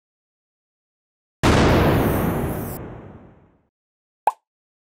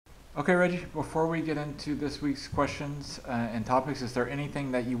Okay, Reggie, before we get into this week's questions and topics, is there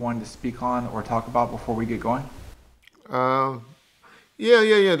anything that you wanted to speak on or talk about before we get going? Um,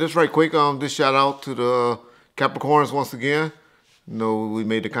 yeah. Just right quick. Just shout out to the Capricorns once again. We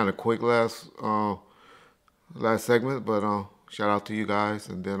made it kind of quick last segment, but shout out to you guys,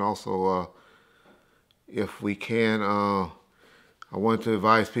 and then also if we can, I wanted to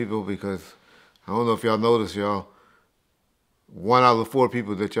advise people because I don't know if y'all noticed, y'all. One out of the four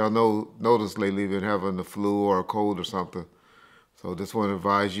people that y'all know noticed lately been having the flu or a cold or something. So just want to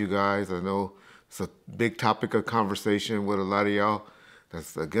advise you guys. I know it's a big topic of conversation with a lot of y'all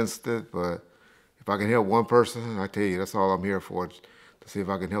that's against it, but if I can help one person, I tell you, that's all I'm here for, to see if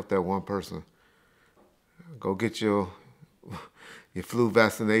I can help that one person. Go get your flu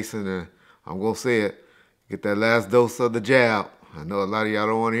vaccination, and I'm gonna say it, get that last dose of the jab. I know a lot of y'all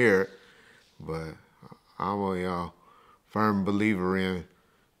don't want to hear it, but I'm a firm believer in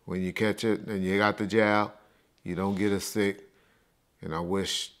when you catch it and you got the jab, you don't get as sick. And I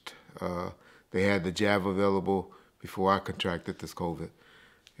wished they had the jab available before I contracted this COVID.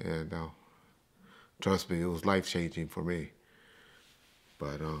 And trust me, it was life changing for me.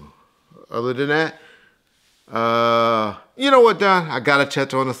 But other than that, you know what, Don? I gotta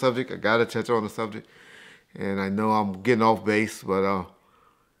touch on the subject. And I know I'm getting off base, but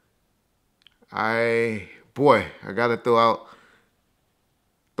I gotta throw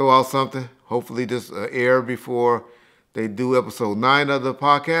out something. Hopefully this air before they do episode 9 of the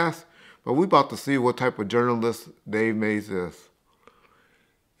podcast. But we about to see what type of journalist Dave Mays is.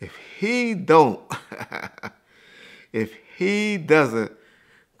 If he don't, if he doesn't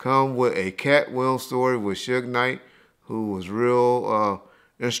come with a Katt Williams story with Suge Knight, who was real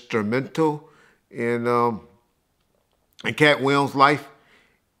instrumental in Katt Williams' life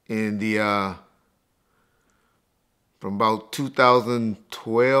in the from about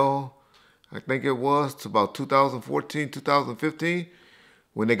 2012, I think it was, to about 2014, 2015,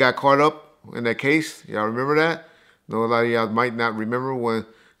 when they got caught up in that case. Y'all remember that? No, a lot of y'all might not remember when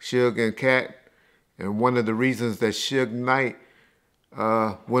Suge and Katt, and one of the reasons that Suge Knight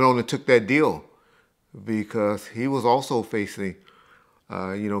went on and took that deal, because he was also facing,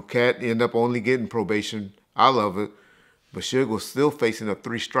 Katt ended up only getting probation out of it, but Suge was still facing a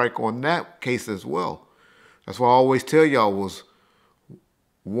 3 strike on that case as well. That's why I always tell y'all was,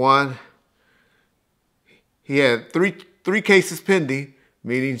 one, he had three cases pending,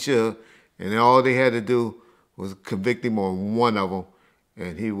 meaning Suge, and all they had to do was convict him on one of them,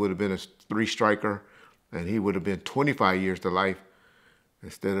 and he would have been a 3 striker, and he would have been 25 years to life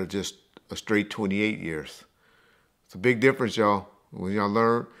instead of just a straight 28 years. It's a big difference, y'all. When y'all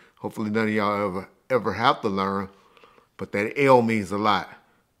learn, hopefully none of y'all ever have to learn, but that L means a lot.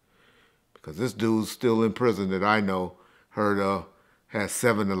 Because this dude's still in prison that I know, heard of, has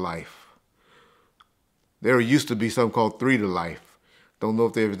 7 to life. There used to be something called 3 to life. Don't know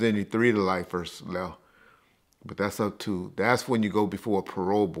if there was any 3 to lifers left. But that's when you go before a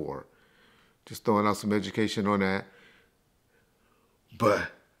parole board. Just throwing out some education on that. But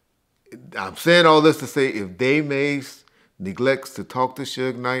I'm saying all this to say, if Dave Mays neglects to talk to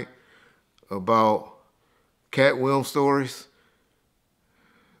Suge Knight about Katt Williams stories,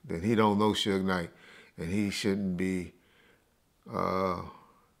 then he don't know Suge Knight, and he shouldn't be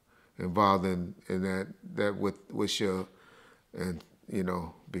involved in that with Suge, and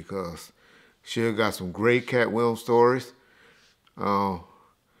because Suge got some great Katt Williams stories, and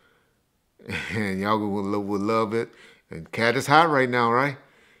y'all would love it. And Katt is hot right now, right?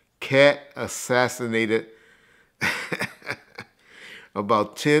 Katt assassinated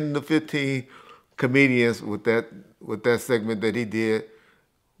about 10 to 15 comedians with that segment that he did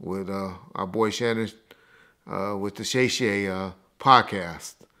with our boy Shannon with the Shay Shay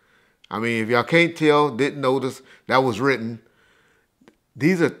podcast. I mean, if y'all can't tell, didn't notice, that was written.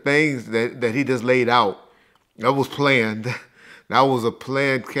 These are things that he just laid out. That was planned. That was a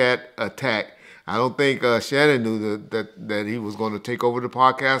planned Katt attack. I don't think Shannon knew that he was going to take over the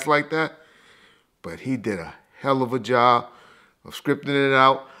podcast like that, but he did a hell of a job of scripting it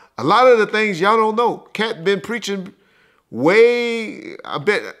out. A lot of the things y'all don't know, Katt been preaching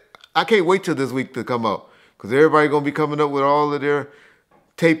I can't wait till this week to come up, because everybody going to be coming up with all of their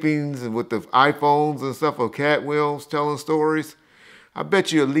tapings and with the iPhones and stuff of Katt Williams telling stories. I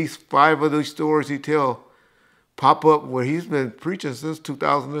bet you at least 5 of those stories he tell pop up where he's been preaching since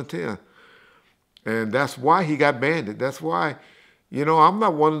 2010. And that's why he got banned. That's why, I'm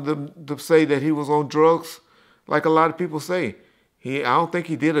not one of them to say that he was on drugs like a lot of people say. I don't think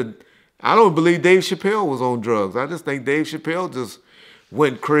he did I don't believe Dave Chappelle was on drugs. I just think Dave Chappelle just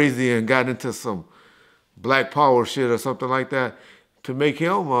went crazy and got into some black power shit or something like that. to make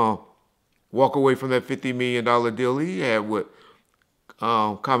him walk away from that $50 million deal he had with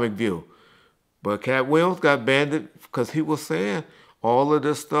Comic View. But Katt Williams got banned because he was saying all of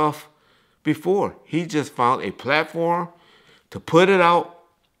this stuff before. He just found a platform to put it out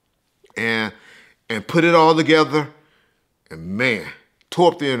and put it all together, and man,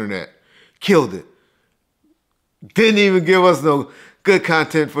 tore up the internet, killed it. Didn't even give us no good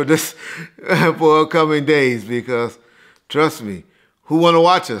content for this for upcoming days, because trust me, who want to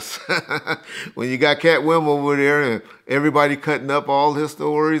watch us? When you got Katt Williams over there and everybody cutting up all his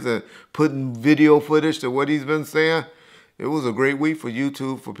stories and putting video footage to what he's been saying, it was a great week for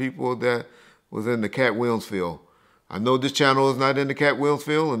YouTube for people that was in the Katt Williams field. I know this channel is not in the Katt Williams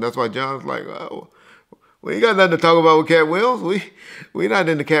field, and that's why John's like, oh, we ain't got nothing to talk about with Katt Williams. We not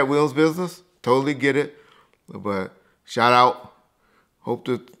in the Katt Williams business. Totally get it. But shout out. Hope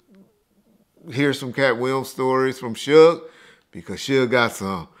to hear some Katt Williams stories from Suge, because Suge got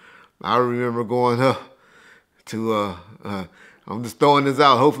some. I remember going up to, I'm just throwing this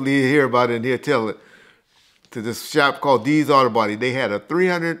out. Hopefully he'll hear about it and he'll tell it, to this shop called D's Auto Body. They had a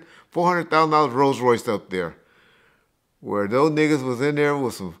 $400,000 Rolls Royce up there, where those niggas was in there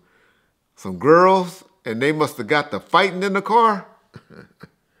with some girls, and they must have got the fighting in the car.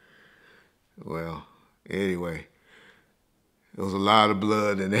 Well, anyway, there was a lot of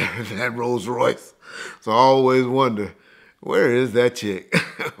blood in there in that Rolls Royce. So I always wonder, where is that chick?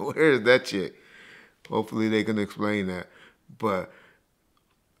 Where is that chick? Hopefully they can explain that. But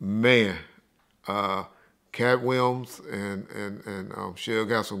man, Katt Williams and Suge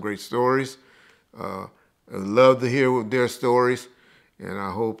got some great stories. I'd love to hear their stories, and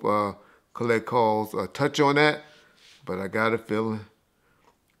I hope Collect Calls touch on that, but I got a feeling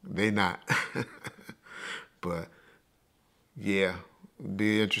they not. But yeah, it'll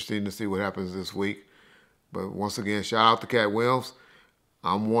be interesting to see what happens this week. But once again, shout out to Katt Williams.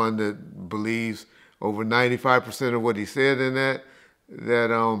 I'm one that believes over 95% of what he said in that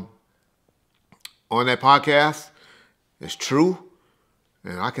on that podcast is true.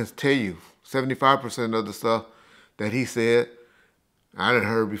 And I can tell you, 75% of the stuff that he said, I didn't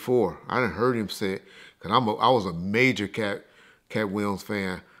heard before. I didn't heard him say it, because I was a major Katt Williams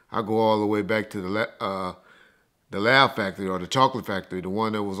fan. I go all the way back to the Laugh Factory, or the Chocolate Factory, the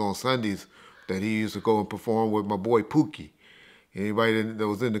one that was on Sundays that he used to go and perform with my boy Pookie. Anybody that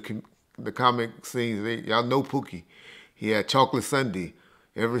was in the comic scenes, y'all know Pookie. He had Chocolate Sunday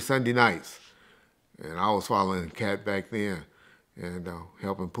every Sunday nights. And I was following Katt back then and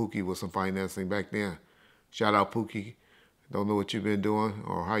helping Pookie with some financing back then. Shout out Pookie. Don't know what you've been doing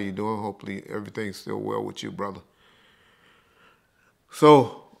or how you doing. Hopefully everything's still well with you, brother.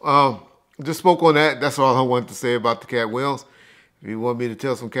 So just spoke on that. That's all I wanted to say about the Katt Williams. If you want me to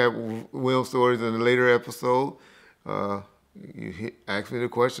tell some Katt Williams stories in a later episode, you ask me the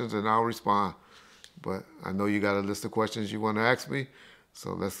questions and I'll respond. But I know you got a list of questions you want to ask me,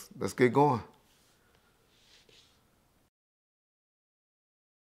 so let's get going.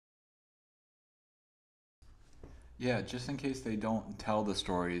 Yeah, just in case they don't tell the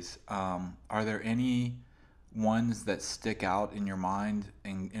stories, are there any ones that stick out in your mind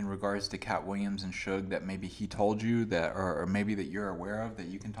in regards to Katt Williams and Suge that maybe he told you that, or maybe that you're aware of that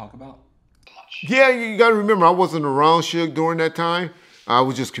you can talk about? Yeah, you got to remember, I wasn't around Suge during that time. I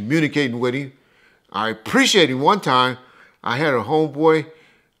was just communicating with him. I appreciate him. One time, I had a homeboy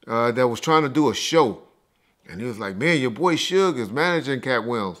that was trying to do a show. And he was like, man, your boy Suge is managing Katt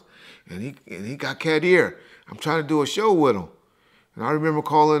Williams. And he got Katt here. I'm trying to do a show with him. And I remember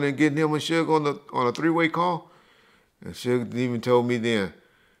calling and getting him and Suge on a three-way call. And Suge even told me then,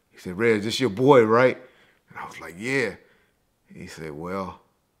 he said, Reg, this your boy, right? And I was like, yeah. He said, well,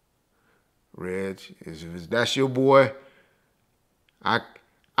 Reg, if that's your boy, I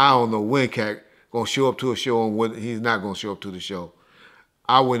don't know when Katt gonna show up to a show and when he's not gonna show up to the show.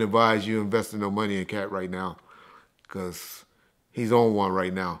 I wouldn't advise you investing no money in Katt right now, because he's on one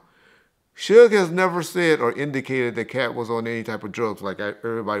right now. Suge has never said or indicated that Katt was on any type of drugs like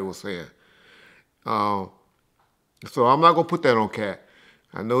everybody was saying. So I'm not going to put that on Katt.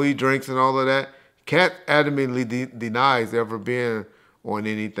 I know he drinks and all of that. Katt adamantly denies ever being on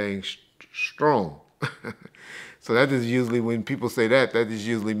anything strong. So that is usually, when people say that just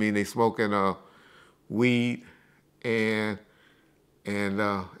usually mean they smoking weed and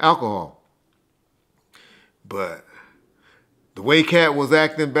alcohol. But the way Katt was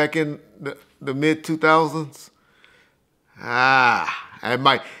acting back in the mid-2000s,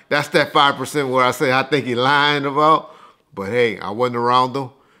 that's that 5% where I say I think he lying about. But hey, I wasn't around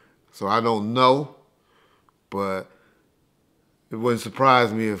him, so I don't know. But it wouldn't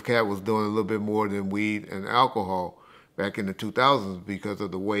surprise me if Katt was doing a little bit more than weed and alcohol, back in the 2000s because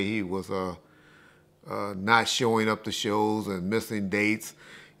of the way he was not showing up to shows and missing dates.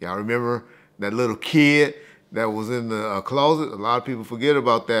 Y'all remember that little kid that was in the closet? A lot of people forget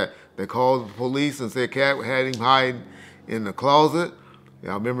about that. They called the police and said Katt had him hiding in the closet.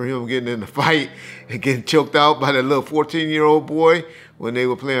 Y'all remember him getting in the fight and getting choked out by that little 14-year-old boy when they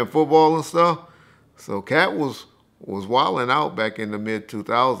were playing football and stuff? So Katt was wilding out back in the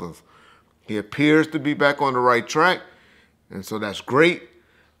mid-2000s. He appears to be back on the right track, and so that's great.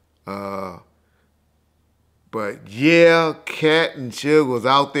 But yeah, Katt and Suge was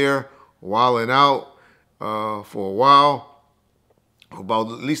out there wilding out for a while,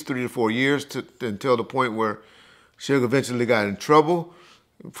 about at least 3 to 4 years, until the point where Suge eventually got in trouble.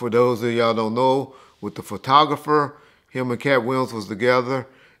 For those of y'all don't know, with the photographer, him and Katt Williams was together,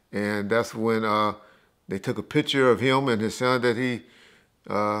 and that's when they took a picture of him and his son that he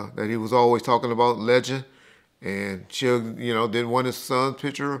was always talking about, Legend. And Suge, didn't want his son's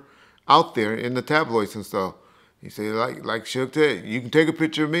picture out there in the tabloids and stuff. He said, like Suge said, you can take a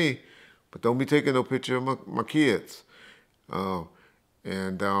picture of me, but don't be taking no picture of my kids.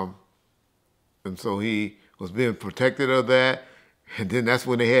 And so he was being protected of that. And then that's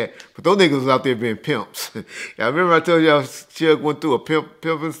when but those niggas was out there being pimps. I remember I told y'all Suge went through a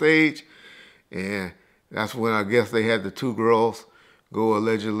pimping stage, and that's when I guess they had the 2 girls go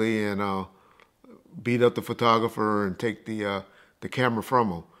allegedly and beat up the photographer and take the camera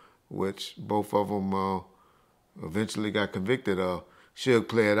from him, which both of them eventually got convicted of. Suge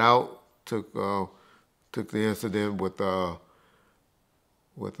played out, took the incident with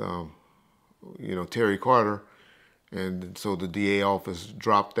Terry Carter. And so the DA office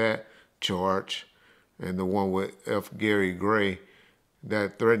dropped that charge, and the one with F. Gary Gray,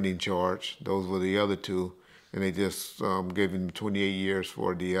 that threatening charge. Those were the other 2, and they just gave him 28 years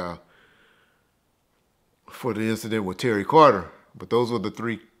for the incident with Terry Carter. But those were the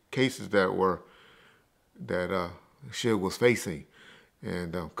 3 cases that Suge was facing,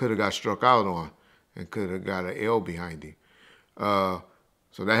 and could have got struck out on, and could have got an L behind him.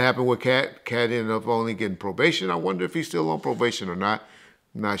 So that happened with Katt. Katt ended up only getting probation. I wonder if he's still on probation or not.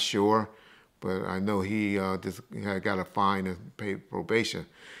 I'm not sure. But I know he just had got a fine and paid probation.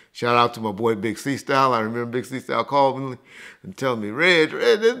 Shout out to my boy Big C-Style. I remember Big C-Style called me and telling me, Reg,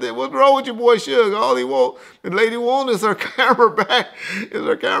 what's wrong with your boy Suge? All the lady wants is her camera back.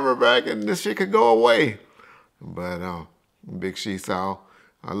 And this shit could go away. But Big C-Style,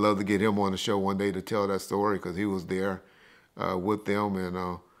 I'd love to get him on the show one day to tell that story, because he was there with them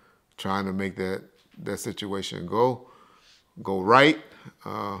and trying to make that situation go right.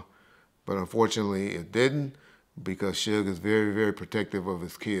 But unfortunately it didn't, because Suge is very, very protective of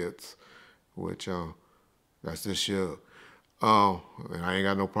his kids, which that's just Suge. And I ain't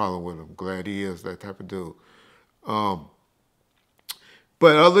got no problem with him. Glad he is that type of dude. But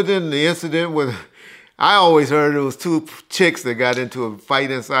other than the incident with, I always heard it was 2 chicks that got into a fight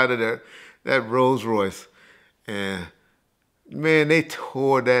inside of that Rolls Royce. And man, they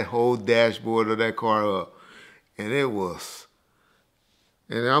tore that whole dashboard of that car up. And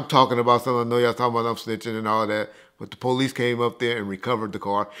and I'm talking about something, I know y'all talking about I'm snitching and all that, but the police came up there and recovered the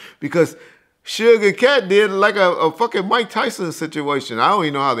car, because Suge and Katt did like a fucking Mike Tyson situation. I don't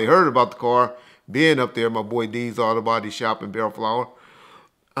even know how they heard about the car being up there, my boy D's Auto Body Shop in Bellflower.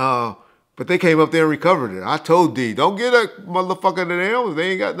 But they came up there and recovered it. I told D, don't get a motherfucker to them.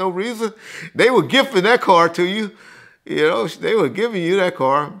 They ain't got no reason. They were gifting that car to you. They were giving you that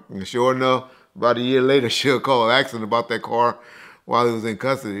car. And sure enough, about a year later, Suge called asking about that car while he was in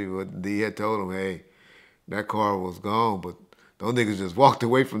custody. But D had told him, hey, that car was gone, but those niggas just walked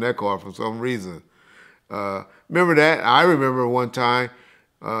away from that car for some reason. Remember that? I remember one time,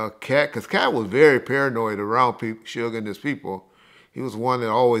 Katt, because Katt was very paranoid around people, Suge and his people. He was one that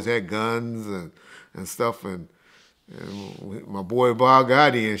always had guns and stuff. And my boy Bob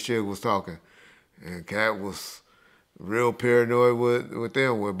Gotti and Suge was talking. And Katt was real paranoid with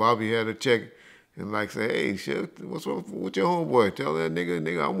them, where Bobby had to check and say, hey, shit, what's wrong with your homeboy? Tell that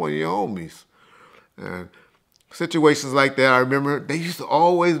nigga, I'm one of your homies. And situations like that, I remember, they used to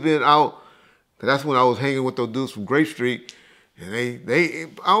always been out, 'cause that's when I was hanging with those dudes from Grape Street, and I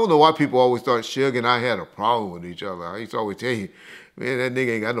don't know why people always thought Suge and I had a problem with each other. I used to always tell you, man, that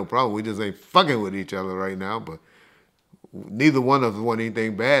nigga ain't got no problem. We just ain't fucking with each other right now, but neither one of us want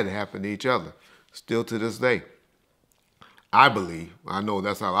anything bad to happen to each other, still to this day. I believe. I know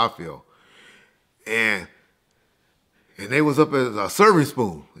that's how I feel. And they was up at a serving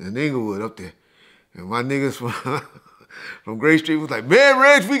spoon in Inglewood up there. And my niggas from Gray Street was like, man,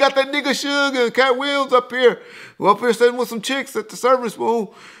 Reg, we got that nigga Suge and Katt Williams up here. We're up here sitting with some chicks at the serving spoon.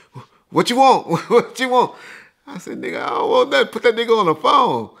 What you want? What you want? I said, nigga, I don't want that. Put that nigga on the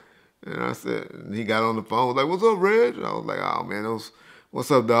phone. And I said, and he got on the phone, like, what's up, Reg? I was like, oh, man,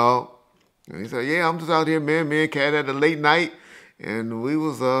 what's up, dog? And he said, yeah, I'm just out here, man. Me and Katt had a late night, and we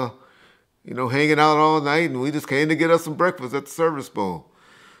was, hanging out all night, and we just came to get us some breakfast at the service spoon.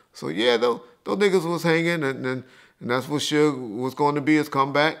 So, yeah, those niggas was hanging, and that's what Suge was going to be his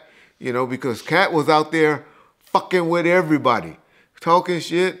comeback, because Katt was out there fucking with everybody, talking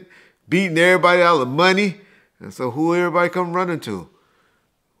shit, beating everybody out of money. And so who everybody come running to?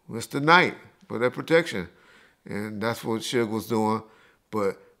 Mr. Knight for that protection. And that's what Suge was doing.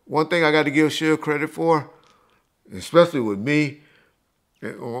 But one thing I got to give Suge credit for, especially with me,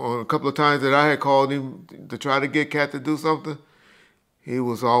 on a couple of times that I had called him to try to get Katt to do something, he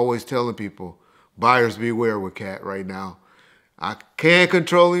was always telling people, buyers beware with Katt right now. I can't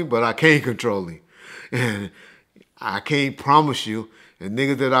control him, but I can't control him. And I can't promise you, and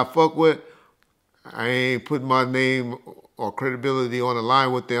niggas that I fuck with, I ain't putting my name or credibility on the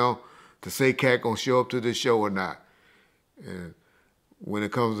line with them to say Katt gonna show up to this show or not. And when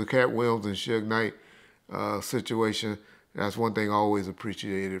it comes to Katt Williams and Suge Knight situation, that's one thing I always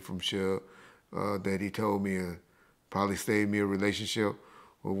appreciated from Suge, that he told me and probably saved me a relationship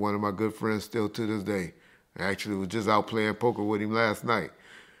with one of my good friends still to this day. I actually was just out playing poker with him last night,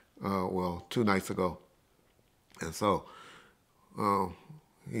 2 nights ago. And so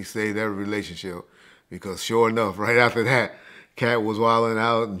he saved that relationship because sure enough, right after that, Katt was wilding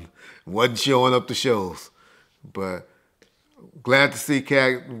out and wasn't showing up to shows. But glad to see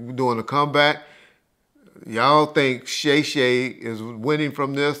Katt doing a comeback. Y'all think Shay Shay is winning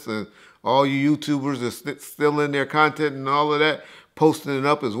from this, and all you YouTubers are still in their content and all of that, posting it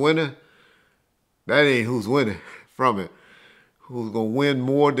up as winning? That ain't who's winning from it. Who's gonna win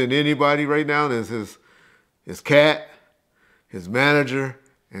more than anybody right now is his Katt, his manager,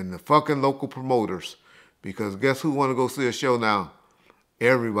 and the fucking local promoters. Because guess who want to go see a show now?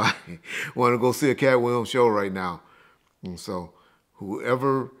 Everybody want to go see a Katt Williams show right now. And so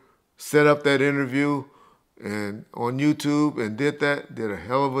whoever set up that interview and on YouTube and did a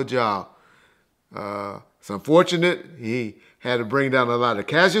hell of a job. It's unfortunate he had to bring down a lot of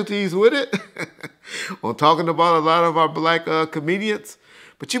casualties with it on talking about a lot of our black comedians.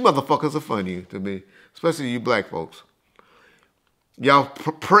 But you motherfuckers are funny to me, especially you black folks. Y'all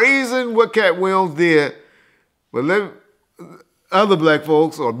praising what Katt Williams did, but let other black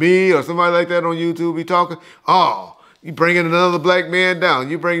folks or me or somebody like that on YouTube be talking, oh, you bringing another black man down.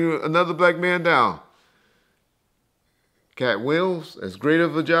 You bring another black man down. Katt Williams, as great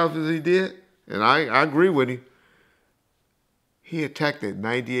of a job as he did, and I agree with him, he attacked at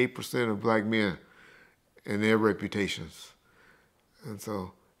 98% of black men and their reputations. And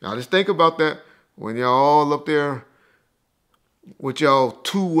so y'all just think about that when y'all all up there with y'all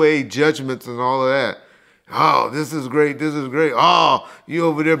two-way judgments and all of that. Oh, this is great, this is great. Oh, you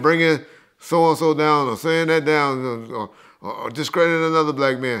over there bringing so-and-so down or saying that down or discrediting another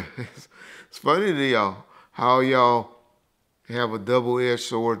black man. It's funny to y'all how y'all have a double-edged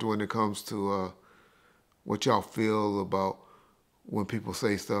sword when it comes to what y'all feel about when people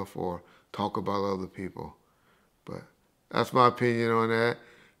say stuff or talk about other people. But that's my opinion on that.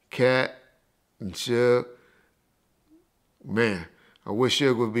 Katt and Suge, man, I wish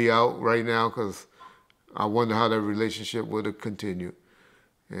Suge would be out right now because I wonder how that relationship would have continued.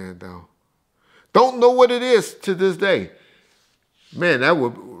 And don't know what it is to this day. Man, that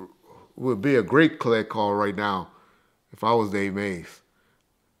would be a great collect call right now if I was Dave Mays.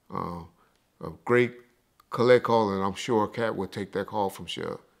 A great collect call, and I'm sure Katt would take that call from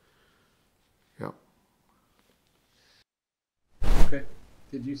Suge. Yep. Okay.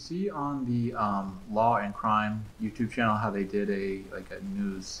 Did you see on the Law and Crime YouTube channel how they did a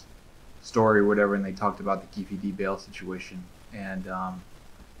news story or whatever, and they talked about the Keefe D bail situation and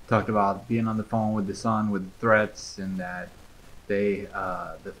talked about being on the phone with the son with threats and that they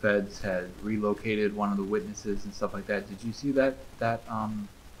the feds had relocated one of the witnesses and stuff like that. Did you see that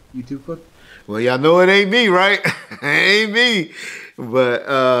YouTube clip? Well, y'all know it ain't me, right? It ain't me. But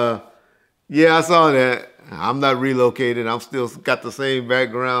yeah, I saw that. I'm not relocated. I'm still got the same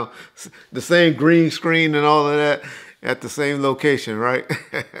background, the same green screen and all of that at the same location, right?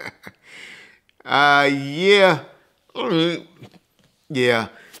 Yeah. Yeah.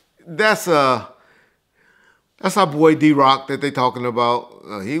 That's our boy D-Rock that they talking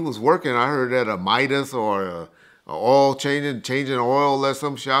about. He was working, I heard, at a Midas or a oil changing oil at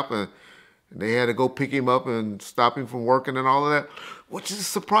some shop, and they had to go pick him up and stop him from working and all of that, which is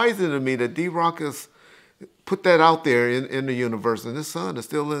surprising to me that D-Rock has put that out there in the universe, and his son is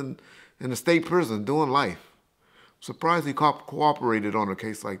still in the state prison doing life. I'm surprised he cooperated on a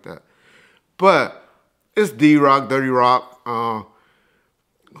case like that. But it's D-Rock, Dirty Rock,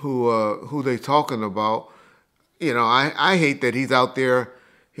 who they talking about. You know, I hate that he's out there.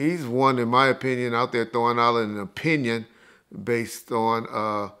 He's one, in my opinion, out there throwing out an opinion based on,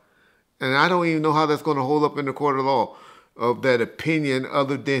 and I don't even know how that's going to hold up in the court of law, of that opinion,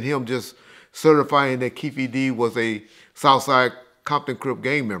 other than him just certifying that Keefe D was a Southside Compton Crip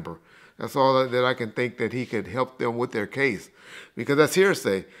gang member. That's all that I can think that he could help them with their case, because that's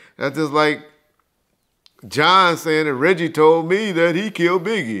hearsay. That's just like John saying that Reggie told me that he killed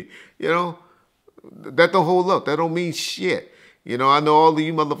Biggie. You know, that don't hold up. That don't mean shit. You know, I know all of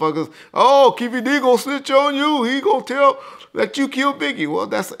you motherfuckers, oh, Keefe D gonna snitch on you. He gonna tell that you killed Biggie. Well,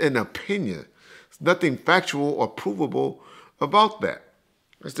 that's an opinion. It's nothing factual or provable about that.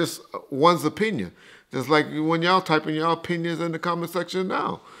 It's just one's opinion. Just like when y'all typing y'all opinions in the comment section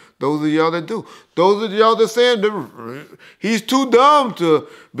now. Those of y'all that do. Those of y'all that saying that he's too dumb to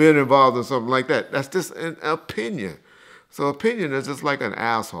be involved in something like that. That's just an opinion. So opinion is just like an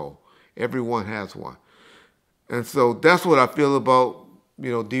asshole. Everyone has one. And so that's what I feel about,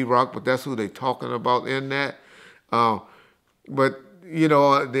 you know, D-Rock, but that's who they talking about in that. But, you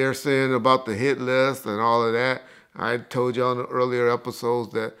know, they're saying about the hit list and all of that. I told y'all in the earlier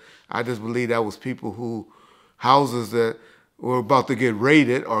episodes that I just believe that was people who, houses that were about to get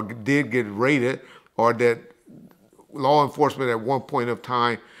raided or did get raided, or that law enforcement at one point of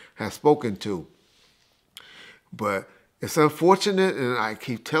time has spoken to. But it's unfortunate, and I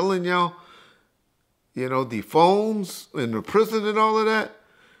keep telling y'all, you know, the phones in the prison and all of that,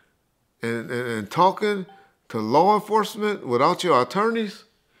 and talking to law enforcement without your attorneys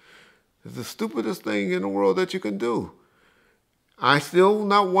is the stupidest thing in the world that you can do. I still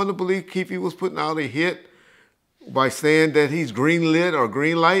not want to believe Keefe was putting out a hit by saying that he's green lit or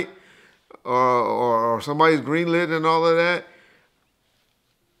green light, or somebody's green lit and all of that.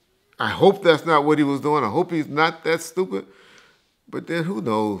 I hope that's not what he was doing. I hope he's not that stupid. But then who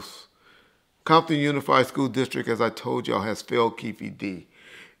knows? Compton Unified School District, as I told y'all, has failed Keefe D,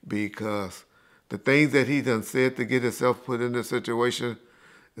 because the things that he done said to get himself put in this situation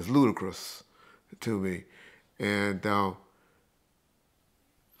is ludicrous to me. And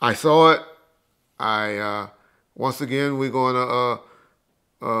I saw it. Once again, we're going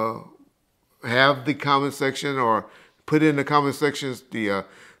to have the comment section, or put in the comment sections the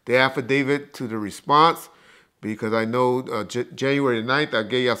affidavit to the response, because I know January 9th, I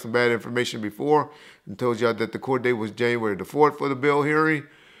gave y'all some bad information before and told y'all that the court date was January the 4th for the bail hearing,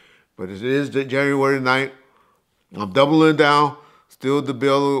 but it is January 9th. I'm doubling down. Still, the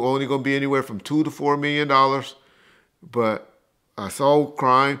bill only going to be anywhere from $2 to $4 million, but I saw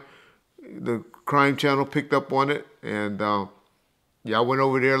crime. The crime channel picked up on it, and y'all went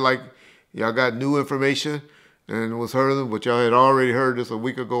over there like y'all got new information and was heard, but y'all had already heard this a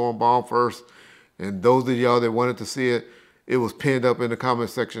week ago on Bomb First. And those of y'all that wanted to see it, it was pinned up in the comment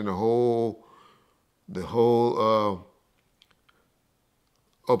section. The whole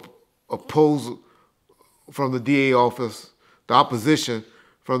oppose from the DA office, the opposition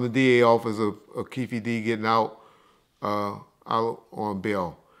from the DA office of Keefe D getting out on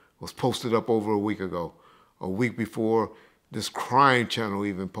bail was posted up over a week ago, a week before this crime channel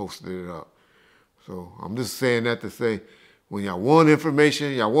even posted it up. So I'm just saying that to say, when y'all want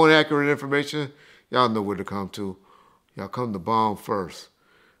information, y'all want accurate information, y'all know where to come to. Y'all come to Bomb First.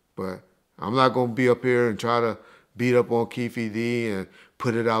 But I'm not going to be up here and try to beat up on Keefe D and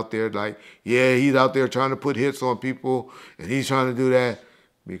put it out there like, yeah, he's out there trying to put hits on people and he's trying to do that,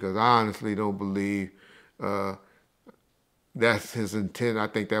 because I honestly don't believe that's his intent. I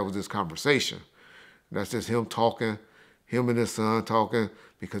think that was his conversation. That's just him talking, him and his son talking,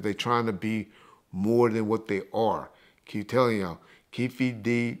 because they're trying to be more than what they are. Keep telling y'all, Keefe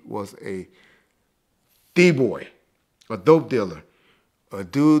D was a D-boy, a dope dealer, a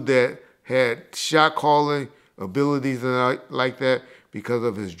dude that had shot calling abilities and like that because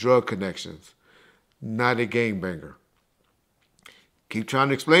of his drug connections, not a gangbanger. Keep trying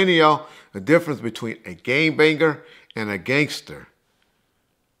to explain to y'all the difference between a gangbanger and a gangster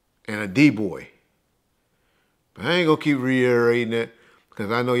and a D-boy. But I ain't gonna keep reiterating it,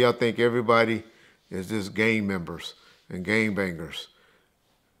 because I know y'all think everybody is just gang members and gangbangers,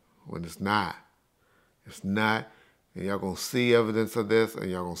 when it's not. It's not, and y'all gonna see evidence of this, and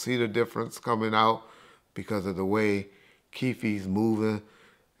y'all gonna see the difference coming out because of the way Keefe's moving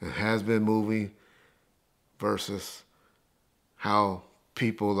and has been moving versus how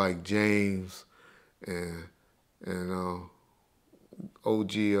people like James and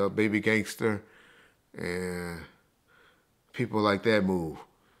OG Baby Gangster and people like that move.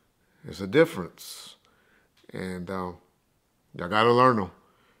 There's a difference, and y'all gotta learn them.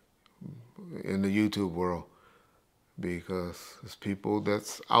 in the YouTube world, because there's people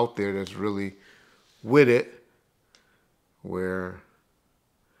that's out there that's really with it, where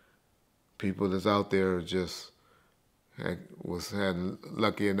people that's out there just had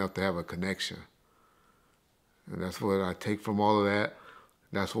lucky enough to have a connection. And that's what I take from all of that.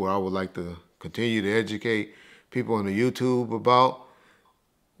 That's where I would like to continue to educate people on the YouTube about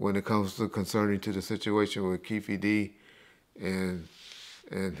when it comes to concerning to the situation with Keefe D and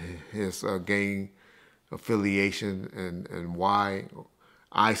his gang affiliation and why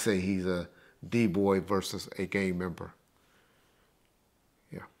I say he's a D-boy versus a gang member.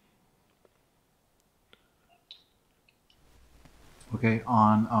 Yeah. Okay,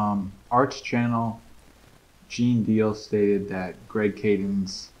 on Art's channel, Gene Deal stated that Greg Kading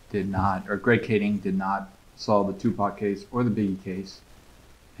did not solve the Tupac case or the Biggie case,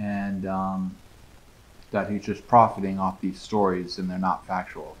 and that he's just profiting off these stories and they're not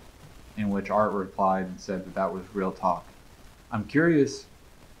factual. In which Art replied and said that that was real talk. I'm curious,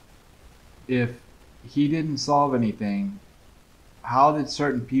 if he didn't solve anything, how did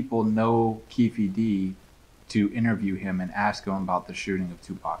certain people know Keefe D to interview him and ask him about the shooting of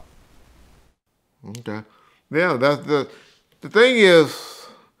Tupac? Okay. Yeah, that's the thing is,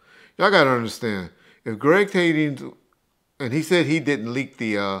 y'all gotta understand, if Greg Kading, and he said he didn't leak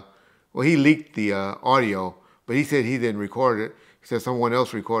the, he leaked the audio, but he said he didn't record it. He said someone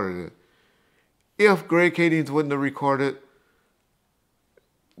else recorded it. If Greg Kading wouldn't have recorded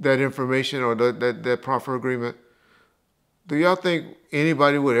that information or that proffer agreement, do y'all think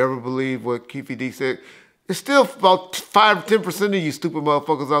anybody would ever believe what Keefe D said? It's still about 5-10% of you stupid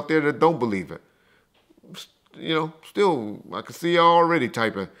motherfuckers out there that don't believe it. You know, still, I can see y'all already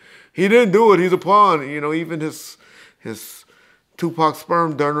typing, he didn't do it, he's a pawn. You know, even his Tupac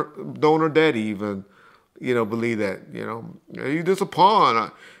sperm donor daddy even, you know, believe that, you know. He's just a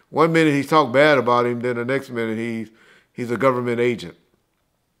pawn. One minute he talked bad about him, then the next minute he's a government agent.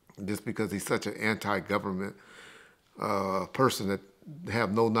 Just because he's such an anti-government person that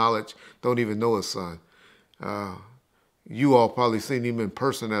have no knowledge, don't even know his son. You all probably seen him in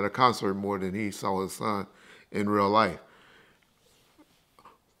person at a concert more than he saw his son in real life.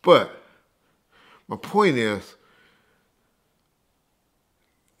 But my point is,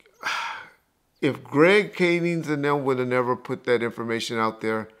 if Greg Kading and them would have never put that information out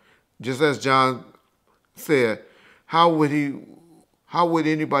there, just as John said, how would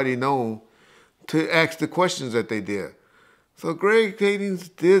anybody know to ask the questions that they did? So Greg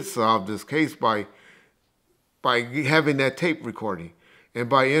Kading did solve this case by having that tape recording and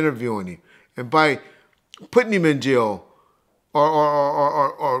by interviewing him and by putting him in jail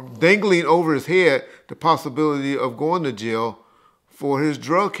or dangling over his head the possibility of going to jail for his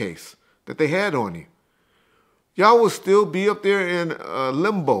drug case that they had on him. Y'all will still be up there in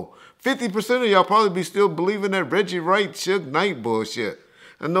limbo. 50% of y'all probably be still believing that Reggie Wright, Suge Knight bullshit.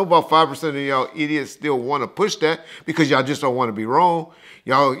 I know about 5% of y'all idiots still want to push that because y'all just don't want to be wrong.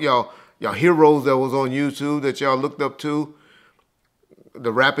 Y'all heroes that was on YouTube that y'all looked up to,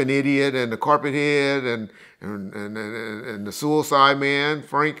 the rapping idiot and the carpet head and the suicide man,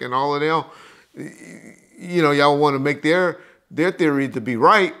 Frank, and all of them. You know, y'all want to make their theory to be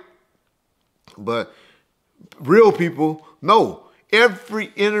right, but real people know.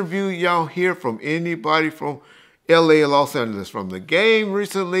 Every interview y'all hear from anybody from LA or Los Angeles, from the game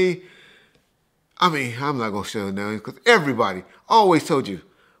recently, I mean, I'm not going to show names because everybody always told you,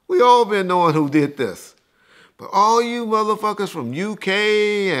 we all been knowing who did this. But all you motherfuckers from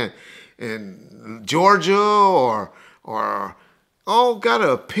UK and Georgia or all got an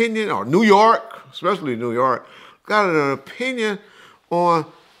opinion, or New York, especially New York, got an opinion on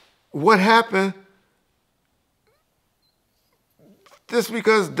what happened just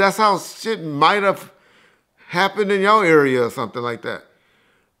because that's how shit might have happened in your area or something like that.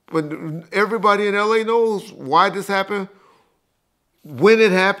 But everybody in LA knows why this happened, when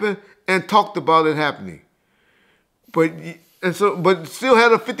it happened, and talked about it happening. But still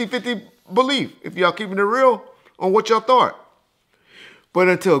had a 50-50 belief, if y'all keeping it real, on what y'all thought. But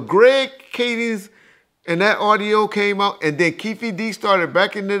until Greg Kading and that audio came out, and then Keefe D started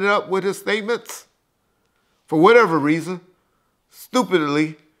backing it up with his statements, for whatever reason,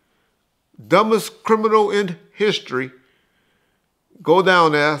 stupidly, dumbest criminal in history, go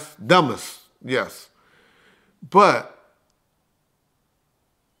down as dumbest, yes. But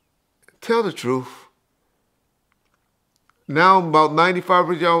tell the truth. Now about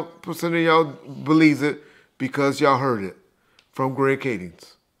 95% of y'all believes it because y'all heard it from Greg Kading,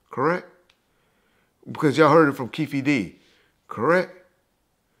 correct? Because y'all heard it from Keefe D, correct?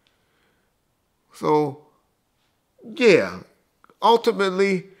 So, yeah,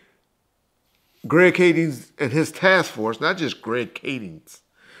 ultimately, Greg Kading's and his task force, not just Greg Kading's.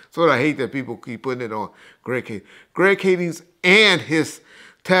 So I hate that people keep putting it on Greg Kading. Greg Kading's and his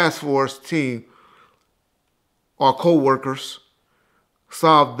task force team or co-workers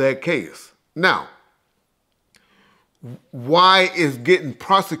solved that case. Now, why is getting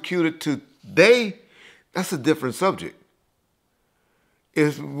prosecuted today? That's a different subject.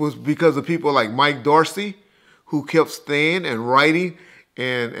 It was because of people like Mike Dorsey, who kept staying and writing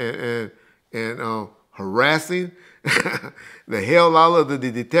and harassing the hell out of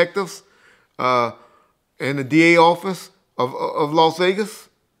the detectives and the DA office of Las Vegas.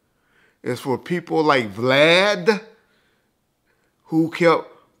 It's for people like Vlad, who kept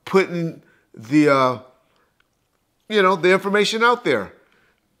putting the the information out there.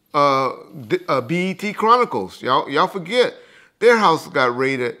 BET Chronicles, y'all forget, their house got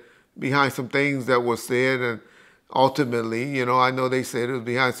raided behind some things that were said, and ultimately, I know they said it was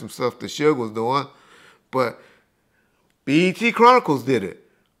behind some stuff that Suge was doing, but BET Chronicles did it.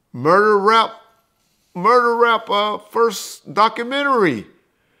 Murder Rap first documentary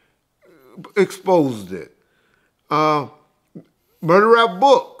exposed it. Murder Rap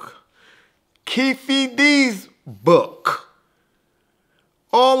book, Keefe D's book.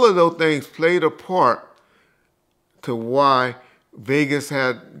 All of those things played a part to why Vegas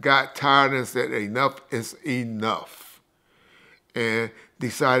had got tired and said enough is enough and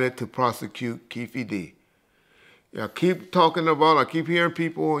decided to prosecute Keefe D. I keep hearing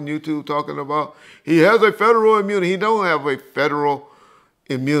people on YouTube talking about he has a federal immunity. He don't have a federal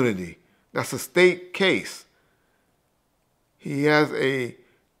immunity. That's a state case. He has a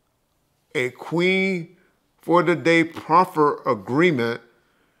Queen for the Day proffer agreement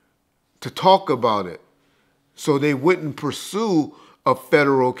to talk about it, so they wouldn't pursue a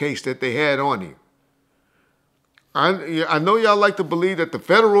federal case that they had on him. I know y'all like to believe that the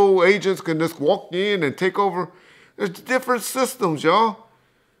federal agents can just walk in and take over. There's different systems, y'all.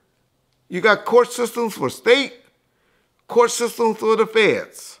 You got court systems for state, court systems for the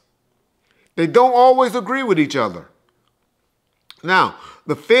feds. They don't always agree with each other. Now,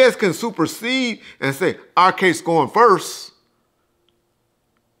 the feds can supersede and say, our case going first,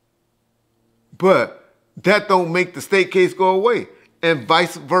 but that don't make the state case go away, and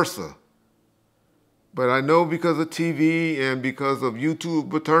vice versa. But I know because of TV and because of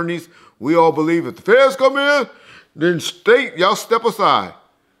YouTube attorneys, we all believe if the feds come in, then state, y'all step aside.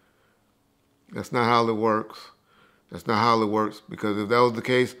 That's not how it works. That's not how it works, because if that was the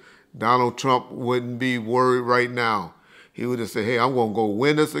case, Donald Trump wouldn't be worried right now. He would just say, hey, I'm going to go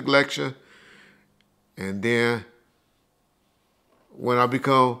win this election, and then when I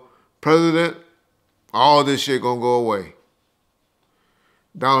become president, all this shit going to go away.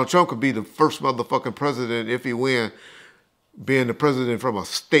 Donald Trump could be the first motherfucking president, if he win, being the president from a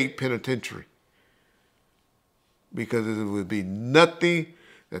state penitentiary. Because it would be nothing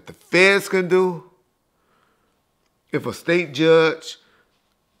that the feds can do if a state judge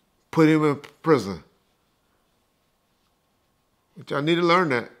put him in prison. But y'all need to learn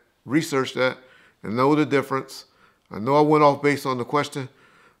that, research that, and know the difference. I know I went off based on the question,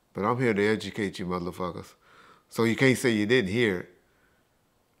 but I'm here to educate you motherfuckers. So you can't say you didn't hear it.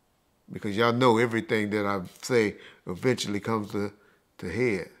 Because y'all know everything that I say eventually comes to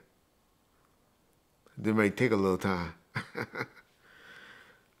head. It may take a little time.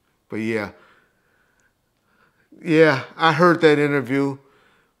 But yeah, I heard that interview.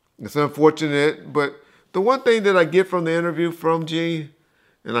 It's unfortunate, but the one thing that I get from the interview from Gene,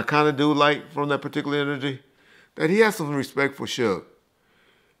 and I kind of do like from that particular interview, that he has some respect for Suge.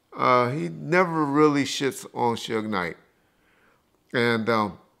 He never really shits on Suge Knight. And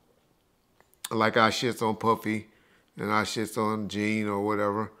like I shits on Puffy and I shits on Gene or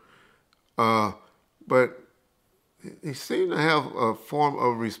whatever. But he seemed to have a form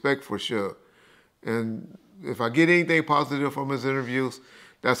of respect for Suge. And if I get anything positive from his interviews,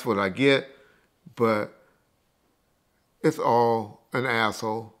 that's what I get. But it's all an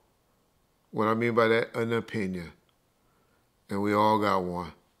asshole. What I mean by that, an opinion. And we all got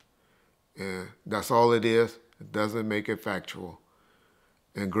one. And that's all it is. It doesn't make it factual.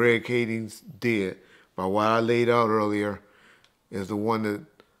 And Greg Kading's did, by what I laid out earlier, is the one that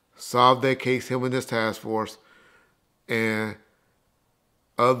solved that case, him and his task force, and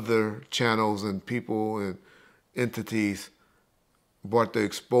other channels and people and entities brought the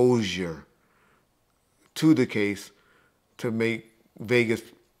exposure to the case to make Vegas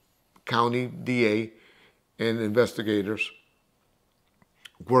County DA and investigators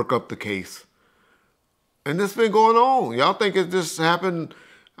work up the case. And this been going on. Y'all think it just happened?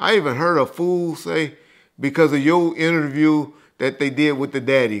 I even heard a fool say, because of your interview that they did with the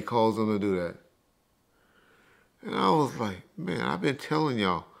daddy, caused them to do that. And I was like, man, I've been telling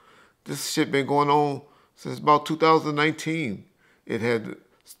y'all, this shit been going on since about 2019. It had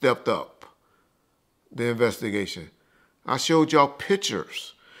stepped up, the investigation. I showed y'all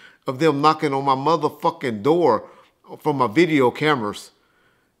pictures of them knocking on my motherfucking door from my video cameras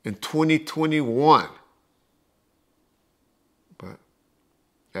in 2021. But,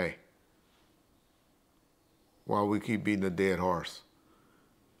 hey, why we keep beating a dead horse?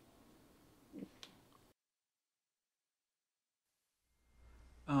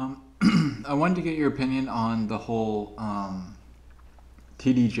 I wanted to get your opinion on the whole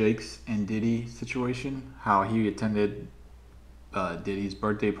TD Jakes and Diddy situation. How he attended Diddy's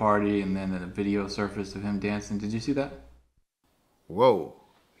birthday party, and then a video surfaced of him dancing. Did you see that? Whoa,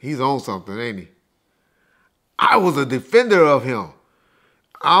 he's on something, ain't he? I was a defender of him.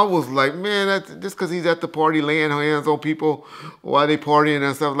 I was like, man, just because he's at the party laying hands on people while they partying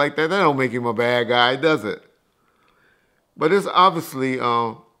and stuff like that, that don't make him a bad guy, does it? But it's obviously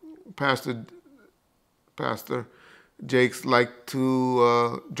Pastor Jakes like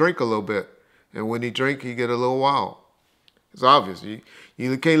to drink a little bit. And when he drink, he get a little wild. It's obvious.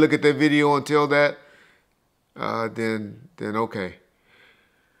 You can't look at that video and tell that, then okay.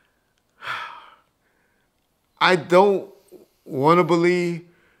 I don't want to believe,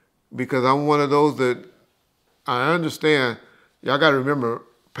 because I'm one of those that I understand. Y'all got to remember,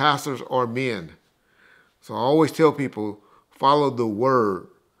 pastors are men. So I always tell people, follow the word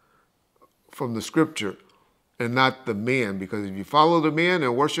from the scripture and not the men. Because if you follow the men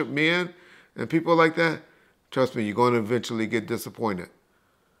and worship men and people like that, trust me, you're going to eventually get disappointed.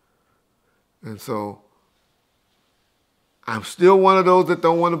 And so I'm still one of those that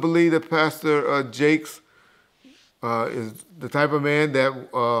don't want to believe that Pastor Jakes is the type of man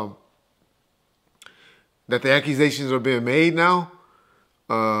that that the accusations are being made now.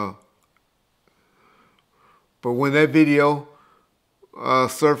 But when that video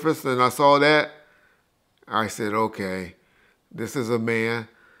surfaced and I saw that, I said, okay, this is a man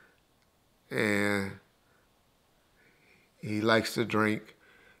and he likes to drink,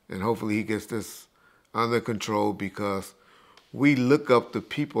 and hopefully he gets this under control, because we look up to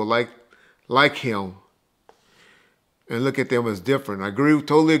people like him and look at them as different.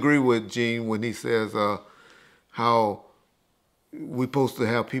 Totally agree with Gene when he says how we're supposed to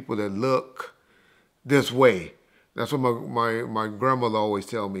have people that look this way. That's what my grandmother always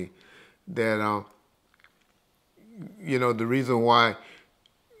tell me, that the reason why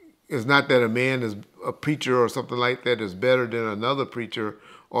it's not that a man is a preacher or something like that is better than another preacher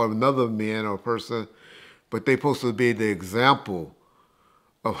or another man or person, but they're supposed to be the example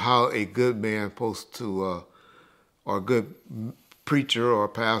of how a good man supposed to, or a good preacher or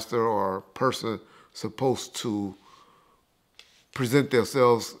pastor or person supposed to present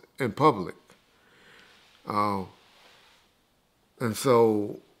themselves in public. And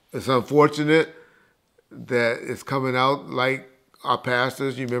so it's unfortunate that it's coming out like our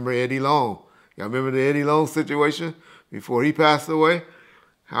pastors. You remember Eddie Long. Y'all remember the Eddie Long situation before he passed away?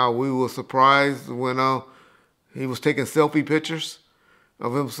 How we were surprised when he was taking selfie pictures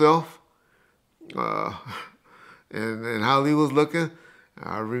of himself and how he was looking.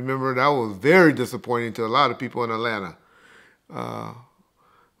 I remember that was very disappointing to a lot of people in Atlanta.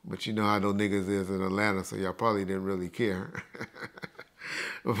 But you know how those niggas is in Atlanta, so y'all probably didn't really care.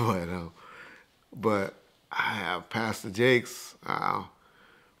 But I have Pastor Jakes. I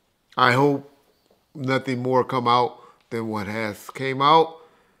hope nothing more come out than what has came out.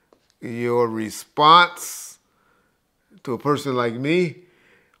 Your response to a person like me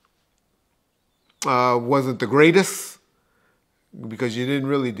wasn't the greatest, because you didn't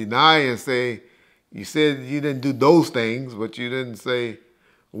really deny and say, you said you didn't do those things, but you didn't say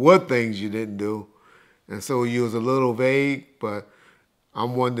what things you didn't do. And so you was a little vague, but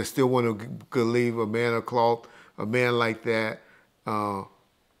I'm one that still want to believe a man of cloth, a man like that.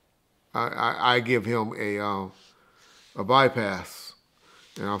 I give him a bypass,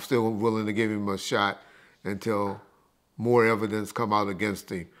 and I'm still willing to give him a shot until more evidence come out against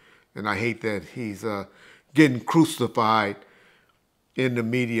him. And I hate that he's getting crucified in the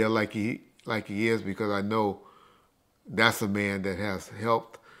media like he is, because I know that's a man that has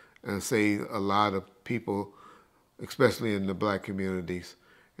helped and saved a lot of people, especially in the black communities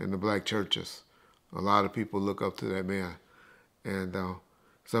and the black churches. A lot of people look up to that man. And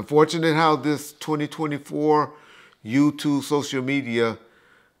it's unfortunate how this 2024 YouTube social media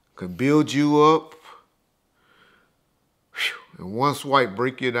can build you up and one swipe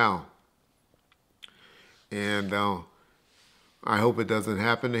break you down. And I hope it doesn't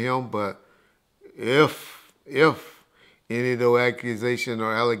happen to him, but if any of those accusations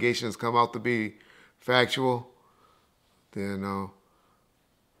or allegations come out to be factual, then well,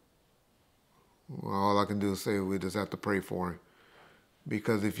 all I can do is say we just have to pray for him.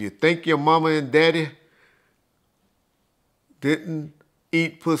 Because if you think your mama and daddy didn't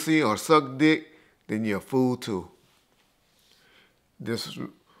eat pussy or suck dick, then you're a fool too.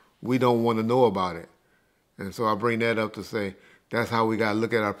 We don't want to know about it. And so I bring that up to say that's how we got to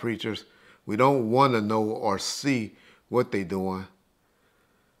look at our preachers. We don't want to know or see what they're doing.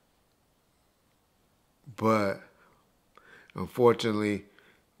 But unfortunately,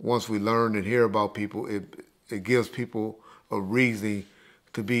 once we learn and hear about people, it gives people a reason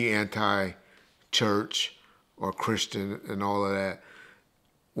to be anti-church or Christian and all of that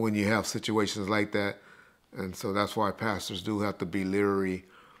when you have situations like that. And so that's why pastors do have to be leery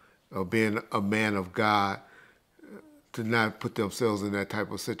of being a man of God, to not put themselves in that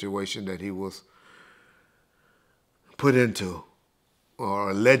type of situation that he was put into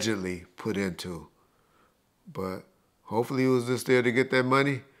or allegedly put into. But hopefully he was just there to get that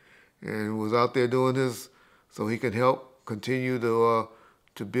money and was out there doing this so he could help continue to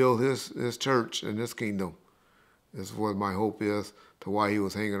build his church and his kingdom. This is what my hope is to why he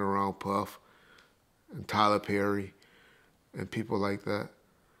was hanging around Puff and Tyler Perry and people like that.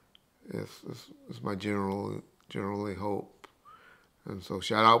 It's my generally hope. And so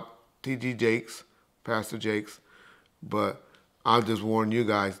shout out T.G. Jakes, Pastor Jakes. But I'll just warn you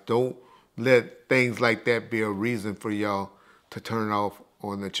guys, don't let things like that be a reason for y'all to turn off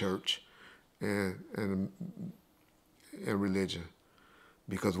on the church and religion.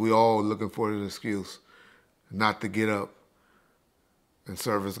 Because we all looking for an excuse not to get up and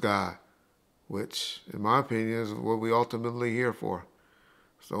service God, which, in my opinion, is what we ultimately here for.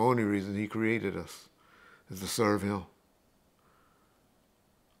 It's the only reason he created us, is to serve him.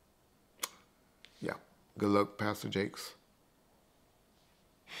 Yeah. Good luck, Pastor Jakes.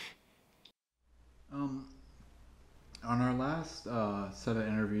 On our last set of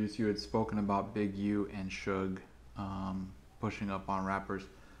interviews, you had spoken about Big U and Suge pushing up on rappers.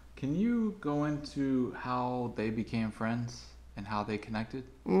 Can you go into how they became friends and how they connected?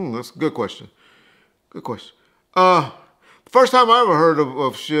 That's a good question. Good question. First time I ever heard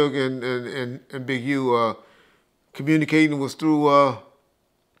of Suge and Big U communicating was through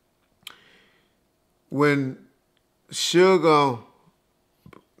when Suge,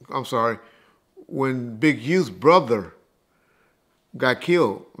 when Big U's brother got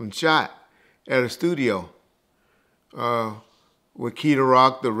killed and shot at a studio with Key to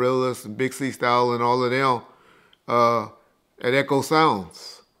Rock, The Realist, and Big C Style and all of them at Echo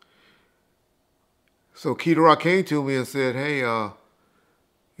Sounds. So Key to Rock came to me and said, hey,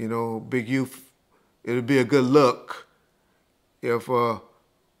 Big U, it'd be a good look if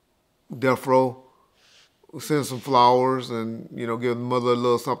Death Row send some flowers and, give the mother a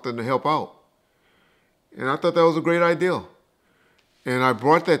little something to help out. And I thought that was a great idea. And I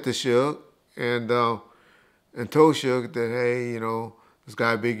brought that to Suge and told Suge that, hey, this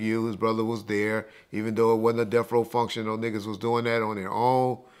guy Big U, his brother was there, even though it wasn't a Death Row function, those niggas was doing that on their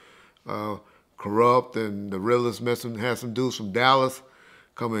own. Corrupt and The Realist had some dudes from Dallas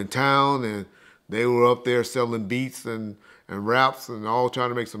come in town, and they were up there selling beats and raps and all trying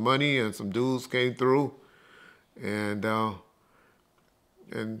to make some money, and some dudes came through and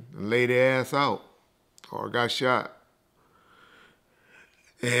laid their ass out or got shot.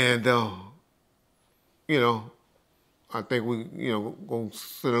 And, I think we, gonna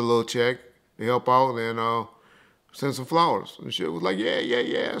send a little check to help out and send some flowers. And shit was like,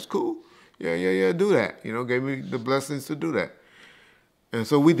 yeah, that's cool. Yeah, do that. Gave me the blessings to do that. And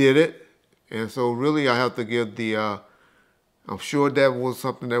so we did it. And so really I have to give I'm sure that was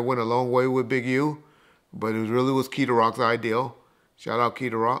something that went a long way with Big U, but it really was Key to Rock's ideal. Shout out Key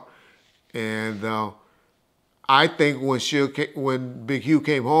to Rock. And I think when Big U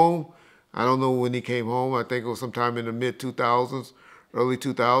came home, I don't know when he came home, I think it was sometime in the mid-2000s, early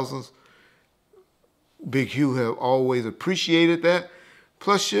 2000s, Big U have always appreciated that.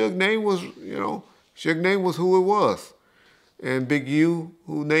 Plus Suge's name was, Suge's name was who it was. And Big U,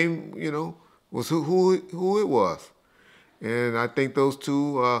 who name, was who it was. And I think those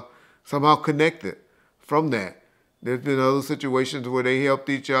two somehow connected from that. There's been other situations where they helped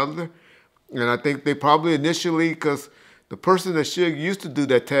each other. And I think they probably initially, because the person that Suge used to do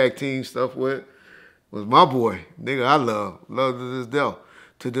that tag team stuff with was my boy, nigga I love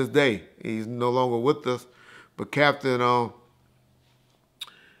to this day. He's no longer with us, but Captain, I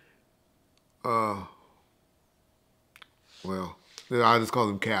just call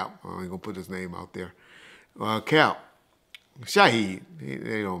him Cap. I ain't gonna put his name out there. Cap, Shaheed,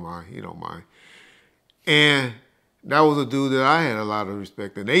 he don't mind. And that was a dude that I had a lot of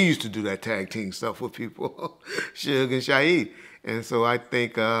respect. And they used to do that tag team stuff with people, Suge and Shaheed. And so I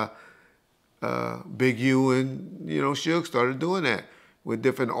think Big U and, Suge started doing that with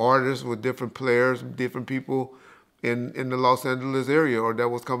different artists, with different players, different people in the Los Angeles area or that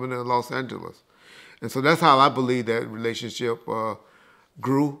was coming to Los Angeles. And so that's how I believe that relationship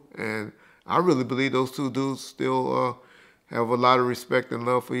grew. And I really believe those two dudes still have a lot of respect and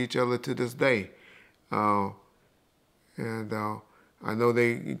love for each other to this day. And I know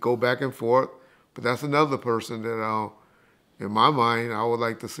they go back and forth, but that's another person that, in my mind, I would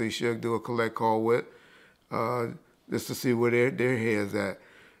like to see Suge do a collect call with, just to see where their heads at.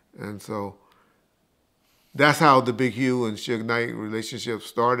 And so that's how the Big Hugh and Suge Knight relationship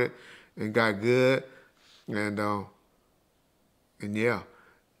started and got good. And yeah,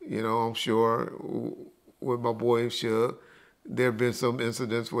 I'm sure with my boy Suge, there have been some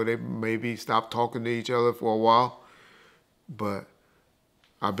incidents where they maybe stopped talking to each other for a while. But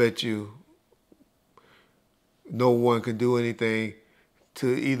I bet you no one can do anything to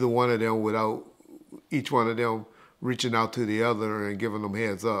either one of them without each one of them reaching out to the other and giving them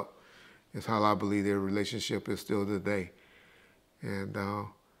heads up. It's how I believe their relationship is still today. And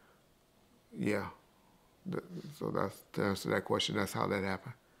yeah, so that's to answer that question. That's how that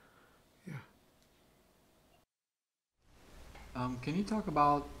happened. Yeah. Can you talk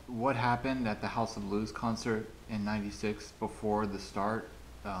about what happened at the House of Blues concert in '96 before the start?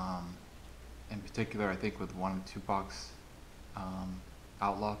 In particular, I think with one of Tupac's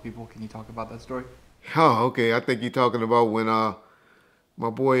outlaw people. Can you talk about that story? Oh, okay. I think you're talking about when my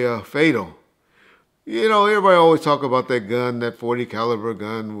boy Fatal. Everybody always talk about that gun, that 40 caliber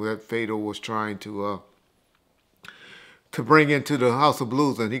gun that Fatal was trying to bring into the House of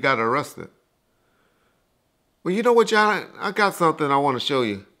Blues, and he got arrested. Well, you know what, John? I got something I want to show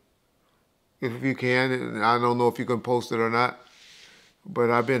you. If you can. I don't know if you can post it or not, but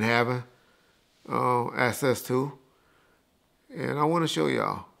I've been having access to. And I want to show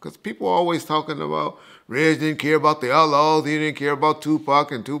y'all. Because people are always talking about Reg didn't care about the outlaws. He didn't care about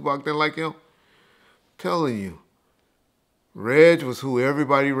Tupac, and Tupac didn't like him. Telling you. Reg was who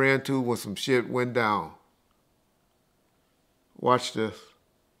everybody ran to when some shit went down. Watch this.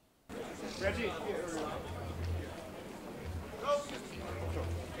 Reggie.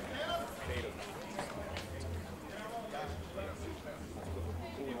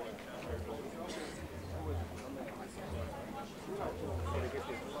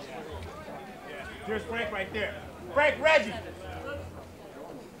 There's Frank right there. Frank, Reggie!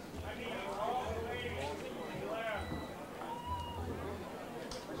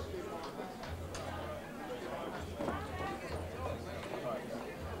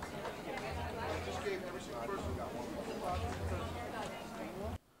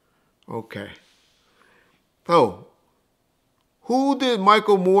 Okay. So, who did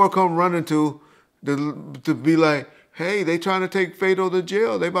Michael Moore come running to be like, hey, they trying to take Fatal to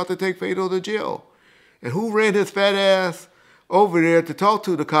jail. They about to take Fatal to jail. And who ran his fat ass over there to talk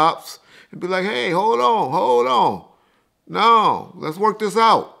to the cops and be like, hey, hold on. No, let's work this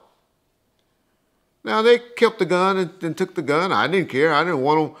out. Now, they kept the gun and took the gun. I didn't care. I didn't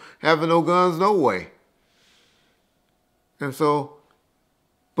want them having no guns no way. And so,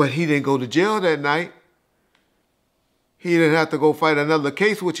 but he didn't go to jail that night. He didn't have to go fight another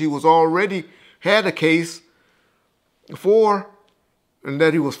case, which he was already had a case for and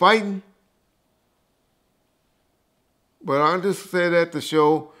that he was fighting. But I just say that to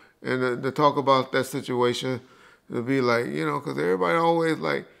show and to talk about that situation, to be like, because everybody always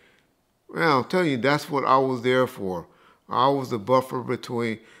like, man, I'm telling you, that's what I was there for. I was the buffer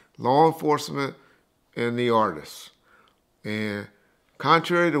between law enforcement and the artists. And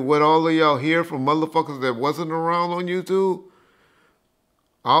contrary to what all of y'all hear from motherfuckers that wasn't around on YouTube,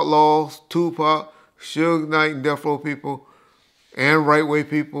 Outlaws, Tupac, Suge Knight and Death Row people, and right way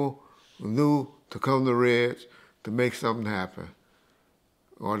people knew to come to Reg to make something happen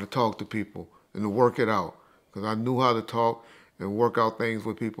or to talk to people and to work it out. Because I knew how to talk and work out things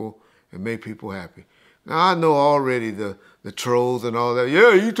with people and make people happy. Now, I know already the trolls and all that.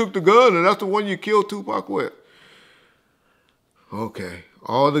 Yeah, you took the gun and that's the one you killed Tupac with. Okay,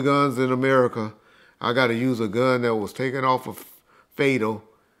 all the guns in America, I got to use a gun that was taken off of Fatal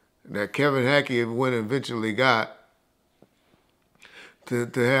that Kevin Hackey went and eventually got to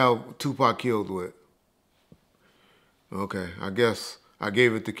have Tupac killed with. Okay, I guess I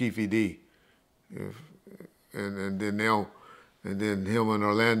gave it to Keefe D. And then him and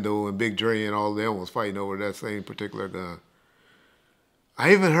Orlando and Big Dre and all of them was fighting over that same particular gun.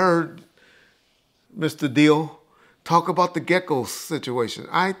 I even heard Mr. Deal talk about the Gecko situation.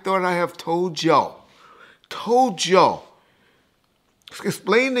 I thought I have told y'all told y'all,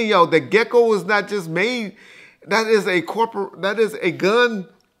 explain to y'all that Gecko is not just made. That is a gun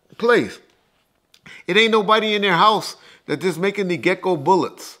place. It ain't nobody in their house that's just making the Gecko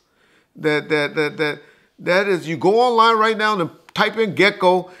bullets. That is, you go online right now and type in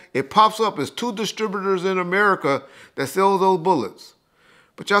Gecko, it pops up as 2 distributors in America that sell those bullets.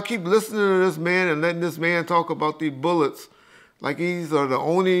 But y'all keep listening to this man and letting this man talk about these bullets like these are the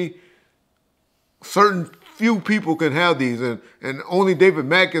only certain few people can have these, and only David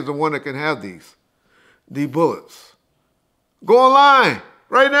Mack is the one that can have these bullets. Go online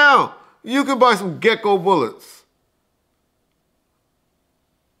right now. You can buy some Gecko bullets.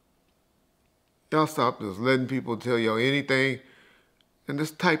 Y'all stop just letting people tell y'all anything and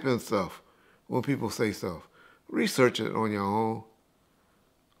just type in stuff when people say stuff. Research it on your own.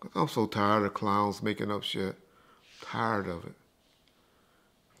 I'm so tired of clowns making up shit. Tired of it.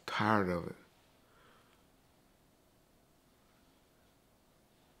 Tired of it.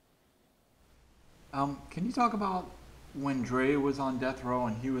 Can you talk about when Dre was on death row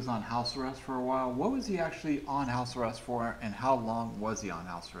and he was on house arrest for a while? What was he actually on house arrest for, and how long was he on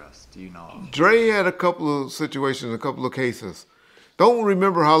house arrest? Do you know? Dre had a couple of situations, a couple of cases. Don't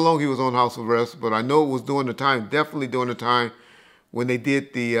remember how long he was on house arrest, but I know it was during the time, definitely during the time when they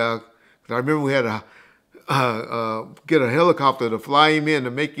did the, I remember we had to get a helicopter to fly him in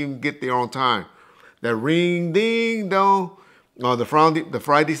to make him get there on time. That ring, ding, dong, the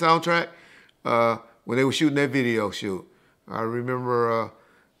Friday soundtrack, when they were shooting that video shoot. I remember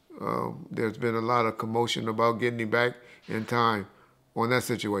there's been a lot of commotion about getting him back in time on that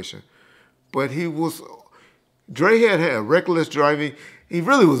situation. But Dre had reckless driving. He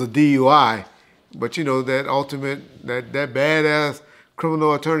really was a DUI. But you know, that ultimate, that badass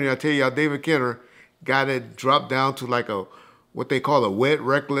criminal attorney, I tell you, David Kenner, got it dropped down to like what they call a wet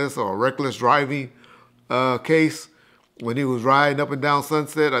reckless or reckless driving case. When he was riding up and down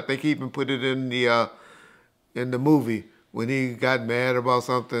Sunset, I think he even put it in the movie when he got mad about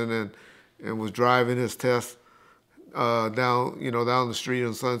something and was driving his test down the street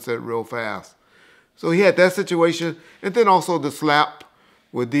on Sunset real fast. So he had that situation, and then also the slap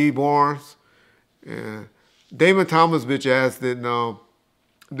with D. Barnes. And Damon Thomas' bitch ass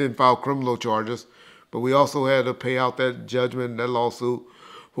didn't file criminal charges, but we also had to pay out that judgment, that lawsuit,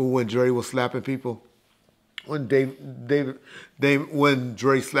 when Dre was slapping people. When when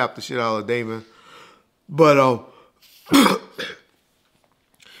Dre slapped the shit out of Damon. But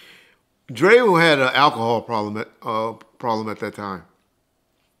Dre had an alcohol problem at that time.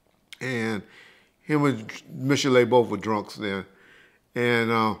 And him and Michelet both were drunks then.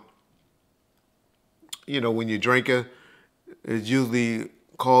 And when you're drinking, it usually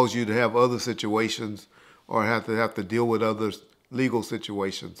causes you to have other situations or have to deal with other legal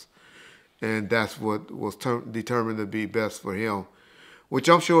situations. And that's what was determined to be best for him, which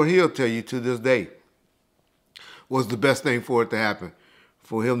I'm sure he'll tell you to this day was the best thing for it to happen,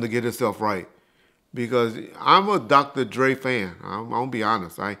 for him to get himself right. Because I'm a Dr. Dre fan. I'm going to be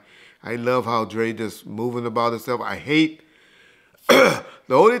honest. I love how Dre just moving about himself. I hate, the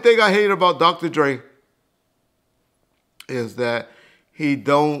only thing I hate about Dr. Dre is that he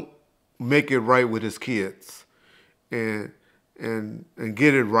don't make it right with his kids. And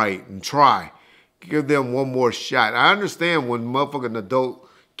get it right and try. Give them one more shot. I understand when motherfucking adult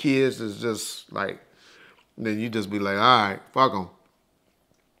kids is just like, then you just be like, all right, fuck them.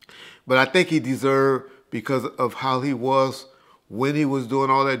 But I think he deserved, because of how he was when he was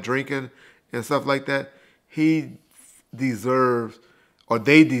doing all that drinking and stuff like that, he deserves, or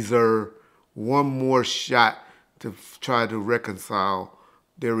they deserve, one more shot to try to reconcile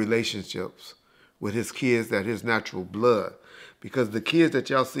their relationships with his kids, that his natural blood. Because the kids that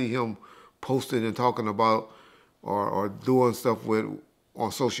y'all see him posting and talking about or doing stuff with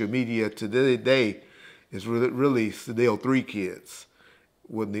on social media to this day is really Sedale 3 kids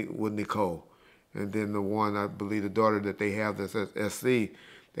with Nicole. And then the one, I believe the daughter that they have that's at SC,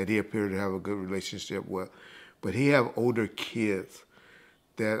 that he appeared to have a good relationship with. But he have older kids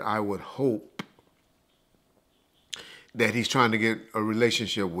that I would hope that he's trying to get a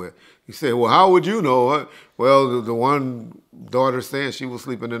relationship with. You say, well, how would you know? Well, the one daughter saying she was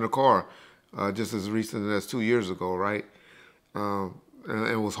sleeping in a car just as recent as 2 years ago, right?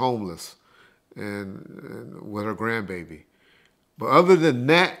 And was homeless and with her grandbaby. But other than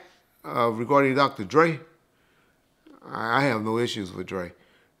that, regarding Dr. Dre, I have no issues with Dre.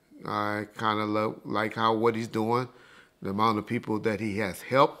 I kind of like what he's doing, the amount of people that he has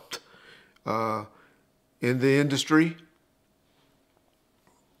helped in the industry.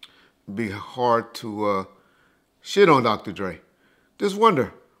 Be hard to shit on Dr. Dre. Just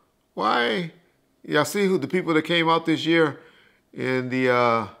wonder, why y'all see who the people that came out this year in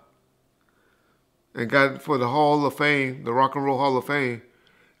the and got for the Hall of Fame, the Rock and Roll Hall of Fame.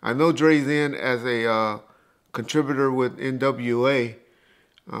 I know Dre's in as a contributor with NWA.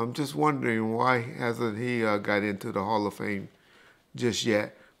 I'm just wondering why hasn't he got into the Hall of Fame just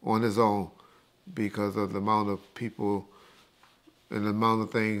yet on his own, because of the amount of people and the amount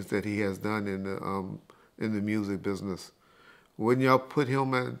of things that he has done in the music business. Wouldn't y'all put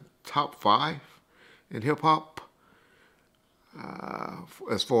him at top 5 in hip hop?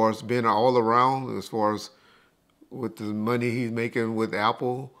 As far as being all around, as far as with the money he's making with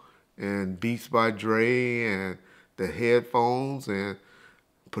Apple and Beats by Dre and the headphones and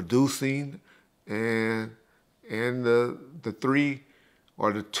producing and the 3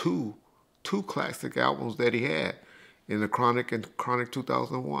 or the two classic albums that he had in the Chronic and Chronic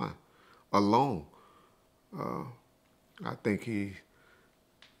 2001 alone. I think he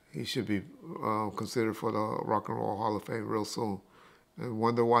should be considered for the Rock and Roll Hall of Fame real soon. And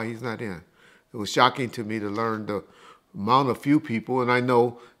wonder why he's not in. It was shocking to me to learn the amount of few people, and I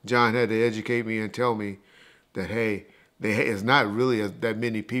know John had to educate me and tell me that, hey, it's not really that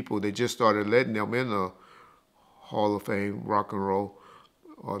many people. They just started letting them in the Hall of Fame, Rock and Roll,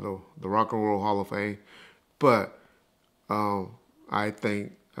 or the Rock and Roll Hall of Fame. But I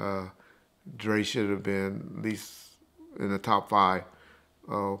think Dre should have been at least in the top 5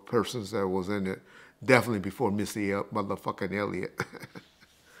 persons that was in it. Definitely before Missy motherfucking Elliott.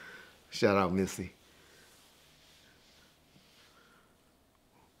 Shout out Missy.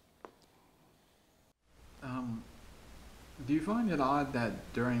 Do you find it odd that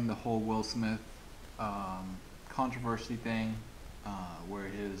during the whole Will Smith controversy thing, where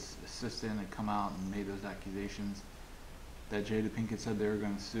his assistant had come out and made those accusations, that Jada Pinkett said they were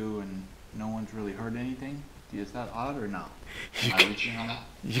going to sue and no one's really heard anything? Is that odd or no?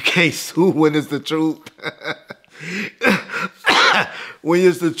 You can't sue when it's the truth. When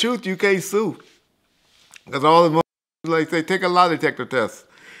it's the truth, you can't sue. Because all the like they take a lie detector test.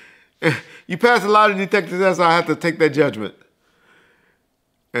 You pass a lie detector test, I have to take that judgment.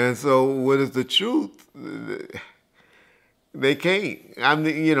 And so when it's the truth, they can't. I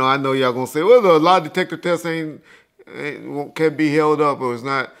know y'all gonna say, well, the lie detector test can't be held up or it's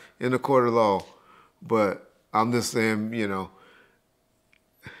not in the court of law. But I'm just saying,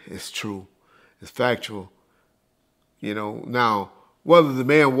 it's true. It's factual. Now, whether the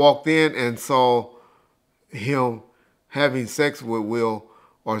man walked in and saw him having sex with Will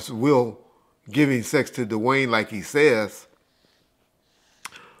or Will giving sex to Dwayne like he says,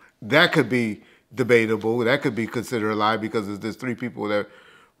 that could be debatable. That could be considered a lie because there's 3 people that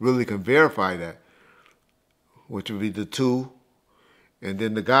really can verify that, which would be the 2 and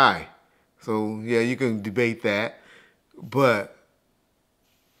then the guy. So, yeah, you can debate that. But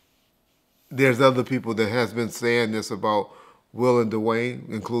there's other people that has been saying this about Will and Dwayne,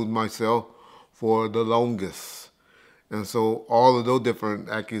 including myself, for the longest. And so all of those different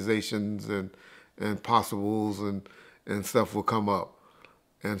accusations and possibles and stuff will come up.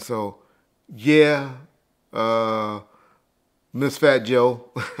 And so, yeah, Miss Fat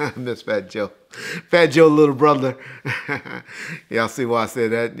Joe, Miss Fat Joe. Fat Joe little brother. Y'all see why I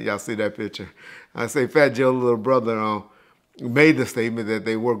said that? Y'all see that picture? I say Fat Joe little brother made the statement that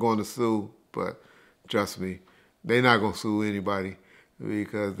they were going to sue, but trust me, they're not going to sue anybody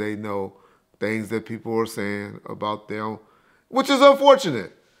because they know things that people are saying about them, which is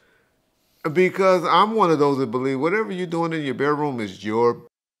unfortunate because I'm one of those that believe whatever you're doing in your bedroom is your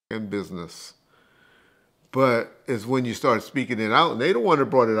business. But it's when you start speaking it out, and they the one that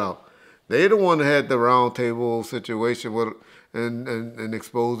brought it out. They the one that had the round table situation with and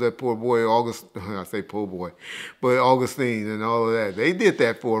exposed that poor boy I say poor boy, but Augustine and all of that. They did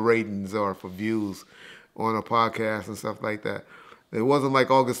that for ratings or for views on a podcast and stuff like that. It wasn't like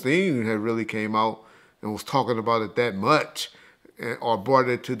Augustine had really came out and was talking about it that much or brought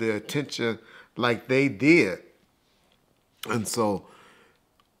it to the attention like they did. And so,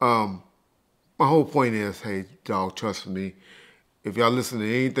 my whole point is, hey, dog, trust me. If y'all listen to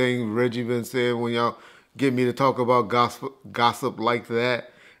anything Reggie been saying when y'all get me to talk about gossip like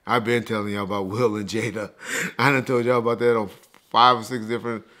that, I've been telling y'all about Will and Jada. I done told y'all about that on 5 or 6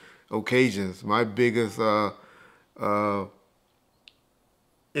 different occasions. My biggest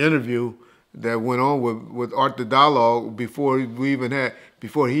interview that went on with Art the Dialogue before he even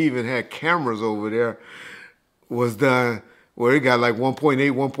had cameras over there was done where it got like 1.8,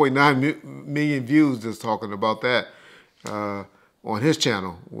 1.9 million views just talking about that on his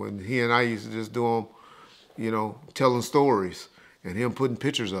channel when he and I used to just do them, telling stories and him putting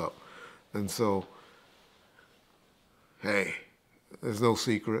pictures up. And so, hey, there's no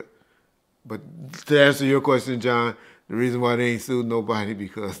secret. But to answer your question, John, the reason why they ain't sued nobody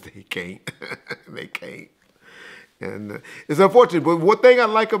because they can't. They can't. And it's unfortunate. But one thing I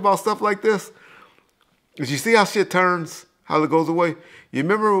like about stuff like this is you see how shit turns, how it goes away. You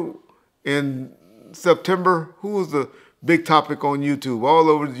remember in September, who was the big topic on YouTube, all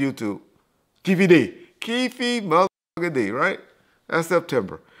over YouTube? Keefe D. Keefe motherfucking D, right? That's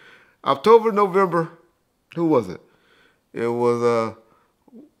September. October, November, who was it? It was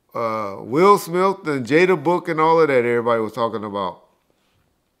Will Smith and Jada Book and all of that everybody was talking about.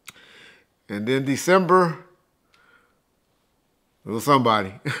 And then December, it was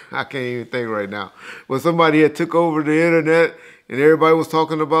somebody. I can't even think right now. But somebody had took over the internet and everybody was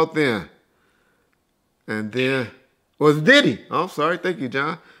talking about them. And then was Diddy. I'm sorry. Thank you,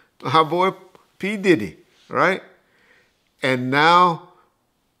 John. Our boy P. Diddy, right? And now,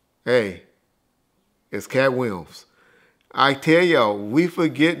 hey, it's Katt Williams. I tell y'all, we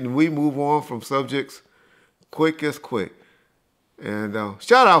forget and we move on from subjects quick as quick. And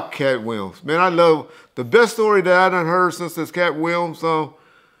shout out Katt Williams. Man, I love the best story that I done heard since this Katt Williams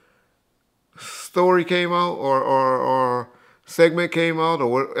story came out or segment came out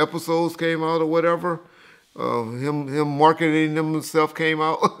or episodes came out or whatever. Him marketing himself came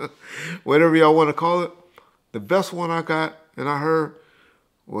out, whatever y'all want to call it. The best one I got and I heard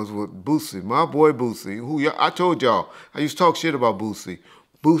was with Boosie, my boy Boosie, who I told y'all, I used to talk shit about Boosie.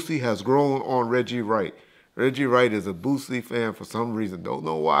 Boosie has grown on Reggie Wright. Reggie Wright is a Boosie fan for some reason. Don't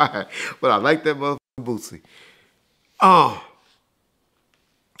know why, but I like that motherfucking Boosie.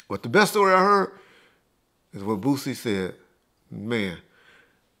 But the best story I heard is what Boosie said. Man,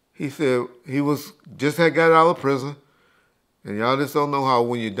 he said he just had got out of prison, and y'all just don't know how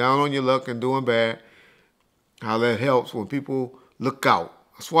when you're down on your luck and doing bad, how that helps when people look out.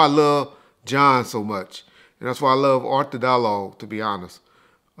 That's why I love John so much, and that's why I love Art the Dialogue, to be honest.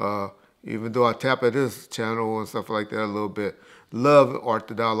 Even though I tap at his channel and stuff like that a little bit, love Art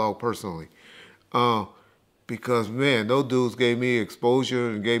the Dialogue personally. Because, man, those dudes gave me exposure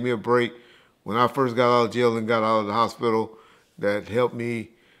and gave me a break when I first got out of jail and got out of the hospital that helped me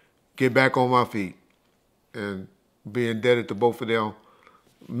get back on my feet and be indebted to both of them.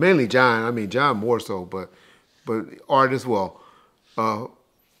 Mainly John. I mean, John more so, but Art as well.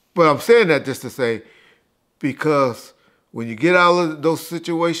 But I'm saying that just to say, because when you get out of those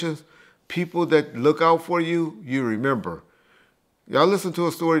situations, people that look out for you, you remember. Y'all listen to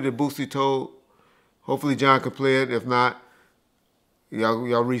a story that Boosie told. Hopefully John can play it. If not,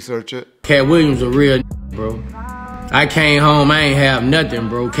 y'all research it. Katt Williams a real bro. I came home, I ain't have nothing,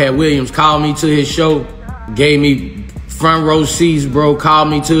 bro. Katt Williams called me to his show, gave me front row seats, bro, called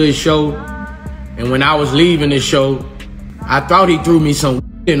me to his show. And when I was leaving the show, I thought he threw me some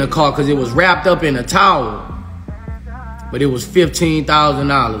in the car because it was wrapped up in a towel. But it was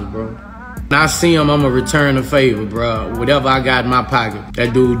 $15,000, bro. When I see him, I'm going to return the favor, bro. Whatever I got in my pocket.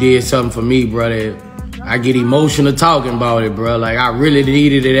 That dude did something for me, bro. That I get emotional talking about it, bro. Like, I really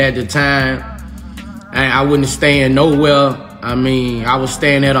needed it at the time. And I wasn't staying nowhere. I mean, I was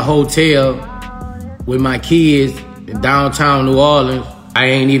staying at a hotel with my kids in downtown New Orleans. I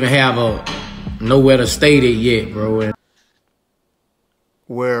ain't even have nowhere to stay there yet, bro.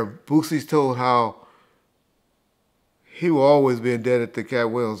 Where Boosie's told how he will always be indebted to Katt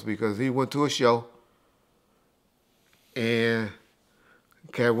Williams because he went to a show and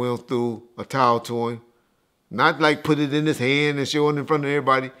Katt Williams threw a towel to him. Not like put it in his hand and show it in front of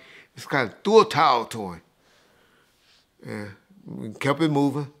everybody. Just kind of threw a towel to him. And kept it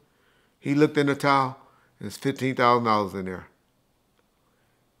moving. He looked in the towel and there's $15,000 in there.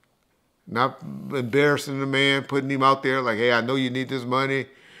 Not embarrassing the man, putting him out there like, hey, I know you need this money.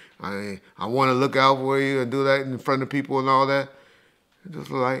 I want to look out for you and do that in front of people and all that. Just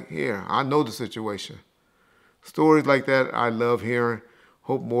like, here, I know the situation. Stories like that I love hearing.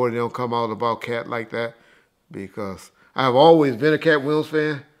 Hope more of them come out about Katt like that because I've always been a Katt Williams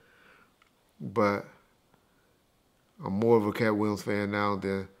fan, but I'm more of a Katt Williams fan now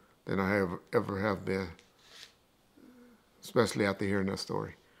than I ever have been, especially after hearing that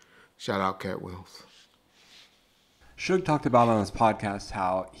story. Shout out Katt Williams. Suge talked about on his podcast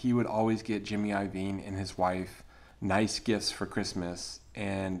how he would always get Jimmy Iovine and his wife nice gifts for Christmas.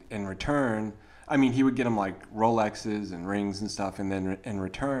 And in return, I mean, he would get them like Rolexes and rings and stuff. And then in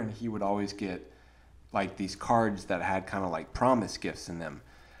return, he would always get like these cards that had kind of like promise gifts in them.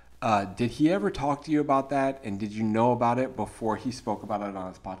 Did he ever talk to you about that? And did you know about it before he spoke about it on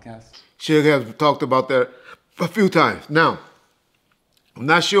his podcast? Suge has talked about that a few times. Now, I'm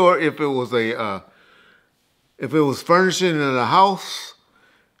not sure if it was if it was furnishing in a house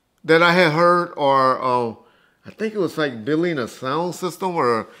that I had heard, or I think it was like building a sound system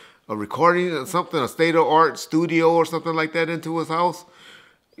or recording or something, a state-of-art studio or something like that into his house.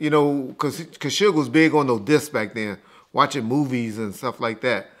 You know, because Suge was big on those discs back then, watching movies and stuff like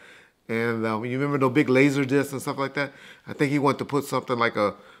that. And you remember those big laser discs and stuff like that? I think he wanted to put something like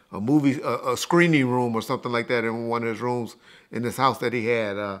a movie, a screening room or something like that in one of his rooms in this house that he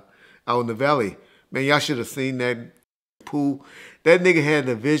had out in the valley. Man, y'all should have seen that pool. That nigga had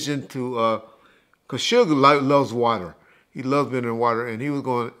the vision to, because Suge loves water. He loves being in water, and he was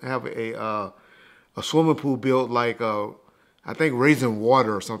going to have a swimming pool built like, I think, Raising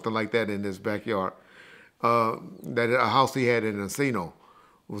Water or something like that in his backyard. That a house he had in Encino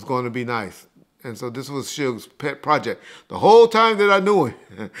was going to be nice. And so this was Suge's pet project. The whole time that I knew him,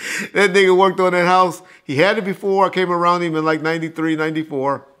 that nigga worked on that house. He had it before. I came around him in like 93,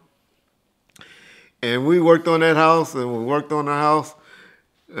 94. And we worked on that house, and we worked on the house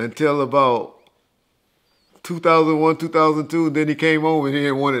until about 2001, 2002. Then he came home and he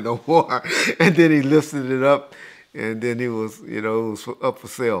didn't want it no more. And then he listed it up, and then he was, it was up for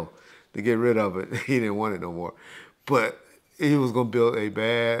sale to get rid of it. He didn't want it no more. But he was going to build a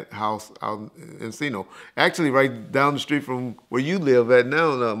bad house out in Encino. Actually, right down the street from where you live at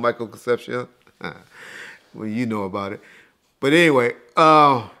now, Michael Concepcion. Well, you know about it. But anyway,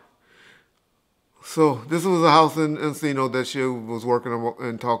 so this was a house in Encino that Suge was working on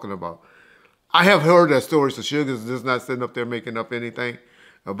and talking about. I have heard that story, so Suge is just not sitting up there making up anything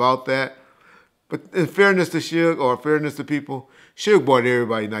about that. But in fairness to Suge, or fairness to people, Suge bought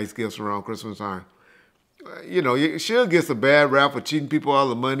everybody nice gifts around Christmas time. Suge gets a bad rap for cheating people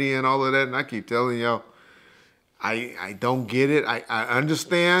out of money and all of that, and I keep telling y'all, I don't get it. I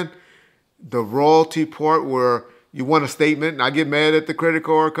understand the royalty part where you want a statement, and I get mad at the credit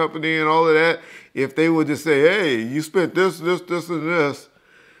card company and all of that. If they would just say, hey, you spent this, and this,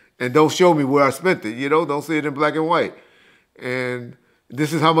 and don't show me where I spent it, don't see it in black and white. And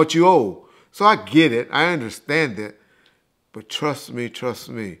this is how much you owe. So I get it. I understand it. But trust me,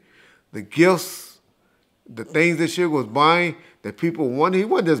 the gifts, the things that Suge was buying that people wanted, he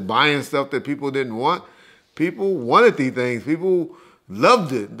wasn't just buying stuff that people didn't want. People wanted these things. People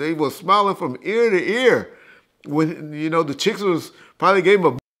loved it. They were smiling from ear to ear. When, the chicks was probably gave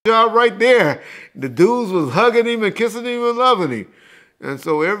him a job right there. The dudes was hugging him and kissing him and loving him. And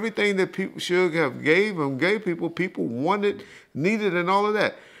so everything that people Suge have gave people wanted, needed, and all of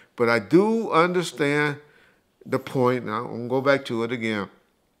that. But I do understand the point. Now, I'm going to go back to it again.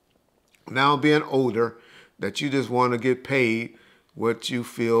 Now being older, that you just want to get paid what you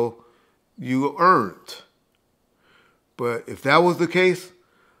feel you earned. But if that was the case,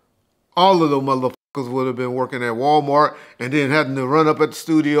 all of those motherfuckers would have been working at Walmart and then having to run up at the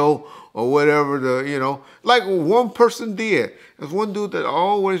studio or whatever, like one person did. There's one dude that I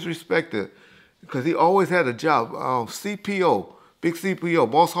always respected because he always had a job, CPO, big CPO,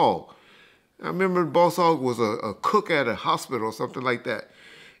 Boss Hogg. I remember Boss Hogg was a cook at a hospital or something like that.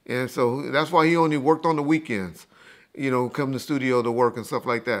 And so that's why he only worked on the weekends, come to the studio to work and stuff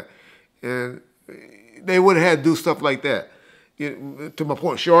like that. And they would have had to do stuff like that. To my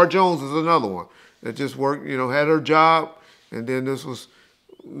point, Shar Jones is another one that just worked, had her job, and then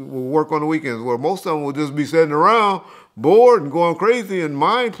will work on the weekends, where most of them would just be sitting around, bored and going crazy, and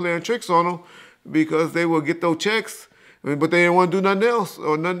mind playing tricks on them because they would get those checks, but they didn't want to do nothing else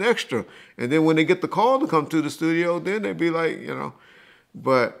or nothing extra. And then when they get the call to come to the studio, then they'd be like,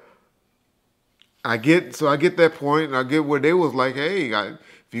 But I get that point, and I get where they was like, hey, I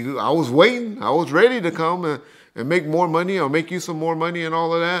was waiting, I was ready to come and make more money or make you some more money and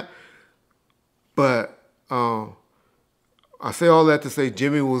all of that. But I say all that to say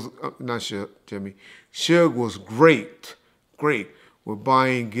Suge was great with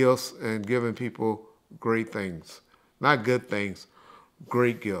buying gifts and giving people great things. Not good things,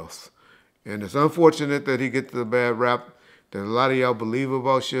 great gifts. And it's unfortunate that he gets the bad rap that a lot of y'all believe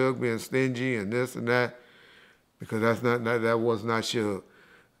about Suge being stingy and this and that, because that was not Suge.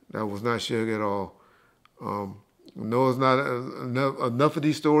 That was not Suge at all. No, it's not enough of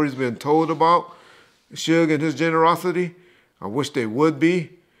these stories been told about Suge and his generosity. I wish they would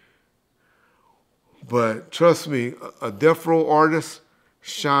be. But trust me, a Death Row artist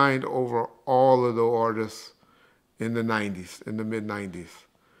shined over all of the artists in the 90s, in the mid-90s.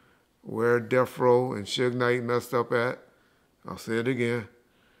 Where Death Row and Suge Knight messed up at, I'll say it again,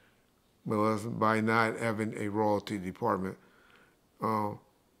 was by not having a royalty department.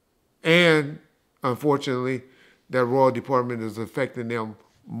 And unfortunately, that royalty department is affecting them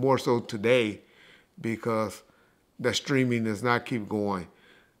more so today because the streaming does not keep going.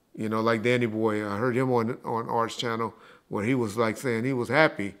 Like Danny Boy, I heard him on Art's channel where he was like saying he was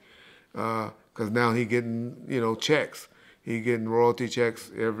happy because now he getting, checks. he getting royalty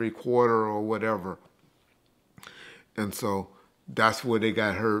checks every quarter or whatever. And so that's where they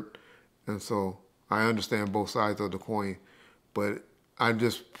got hurt. And so I understand both sides of the coin. But I'm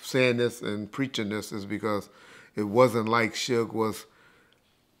just saying this and preaching this is because it wasn't like Suge was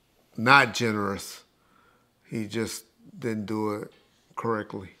not generous. He just didn't do it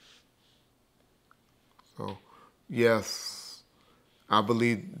correctly. So, yes, I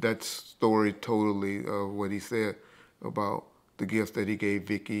believe that story totally of what he said about the gifts that he gave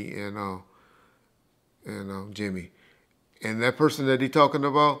Vicky and Jimmy. And that person that he talking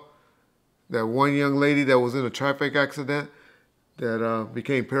about, that one young lady that was in a traffic accident that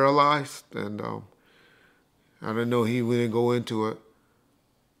became paralyzed, and I don't know, he didn't go into it.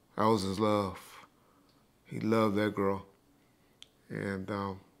 That was his love. He loved that girl. And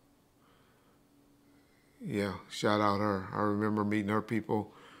yeah, shout out her. I remember meeting her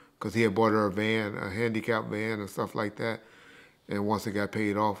people because he had bought her a van, a handicapped van and stuff like that. And once it got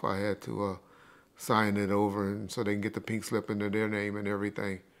paid off, I had to sign it over and so they can get the pink slip into their name and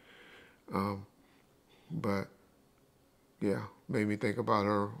everything. But yeah, made me think about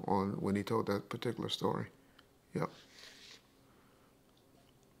her on when he told that particular story. Yep.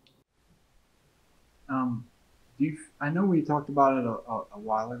 I know we talked about it a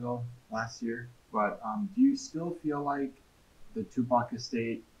while ago, last year, but do you still feel like the Tupac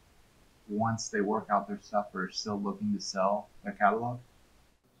estate, once they work out their stuff, are still looking to sell their catalog?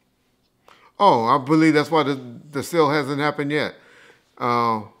 Oh, I believe that's why the sale hasn't happened yet.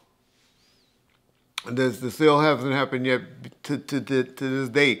 The sale hasn't happened yet to this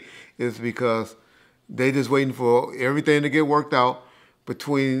date is because they just waiting for everything to get worked out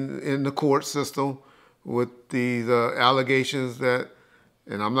in the court system with these allegations that,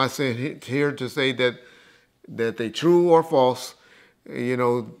 and I'm not saying here to say that they true or false, you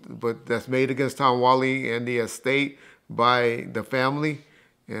know, but that's made against Tom Wally and the estate by the family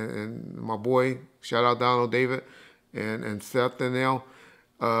and my boy, shout out Donald David and Seth and them,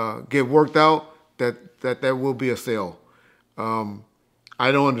 get worked out, that will be a sale. I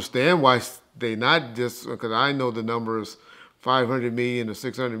don't understand why they not just, because I know the number is $500 million to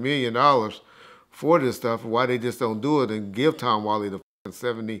 $600 million for this stuff, why they just don't do it and give Tom Wally the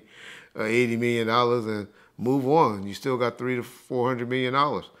 $70, $80 million and move on. You still got $300 to $400 million.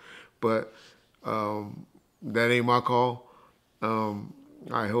 But that ain't my call.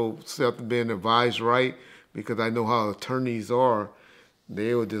 I hope Seth being advised right, because I know how attorneys are.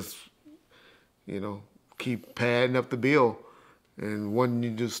 They will just, you know, keep padding up the bill and wanting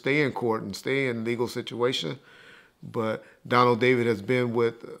you to stay in court and stay in legal situation. But Donald David has been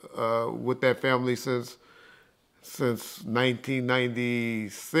with that family since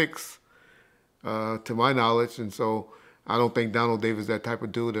 1996, to my knowledge, and so I don't think Donald David's that type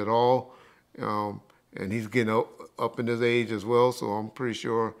of dude at all. And he's getting up in his age as well, so I'm pretty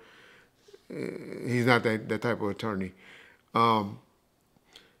sure he's not that type of attorney.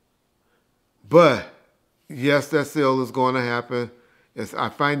 But yes, that sale is going to happen. I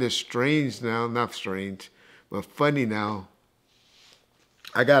find it strange now, not strange, but funny now.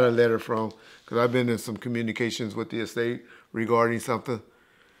 I got a letter from, because I've been in some communications with the estate regarding something,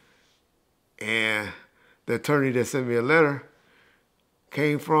 and the attorney that sent me a letter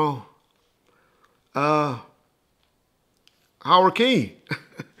came from Howard King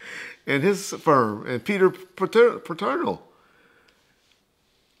and his firm, and Peter Paterno.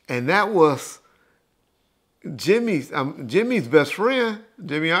 And that was Jimmy's best friend,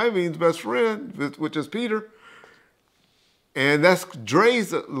 Jimmy Iovine's best friend, which is Peter. And that's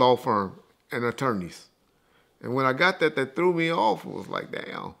Dre's law firm and attorneys. And when I got that threw me off. It was like,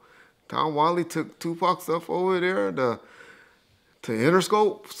 damn, Tom Wally took Tupac stuff over there to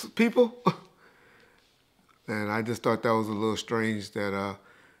Interscope people. And I just thought that was a little strange that,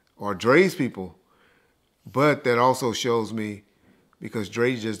 or Dre's people. But that also shows me, because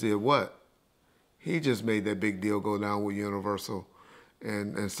Dre just did what? He just made that big deal go down with Universal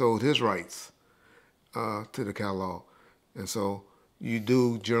and sold his rights to the catalog. And so you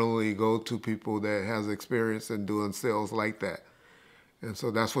do generally go to people that has experience in doing sales like that. And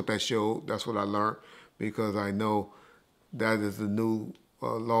so that's what that showed. That's what I learned, because I know that is the new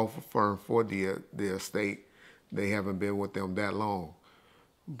law firm for the estate. They haven't been with them that long.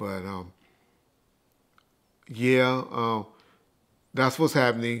 But yeah, that's what's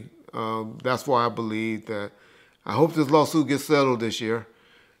happening. That's why I believe that I hope this lawsuit gets settled this year,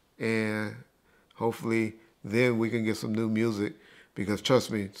 and hopefully then we can get some new music, because trust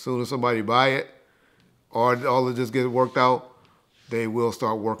me, as soon as somebody buy it or all of this gets worked out, they will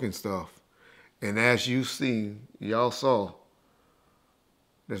start working stuff. And as you've seen, y'all saw,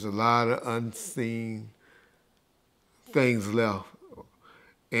 there's a lot of unseen things left.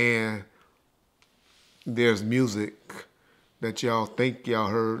 And there's music that y'all think y'all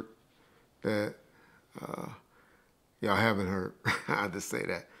heard that y'all haven't heard. I'll just say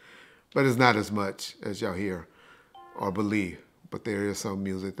that. But it's not as much as y'all hear or believe. But there is some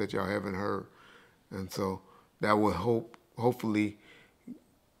music that y'all haven't heard. And so that will hopefully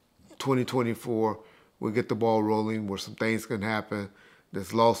 2024 we'll get the ball rolling where some things can happen.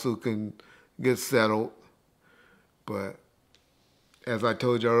 This lawsuit can get settled. But as I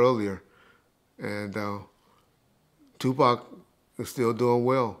told y'all earlier, and Tupac is still doing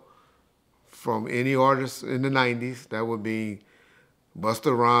well. From any artist in the 90s, that would be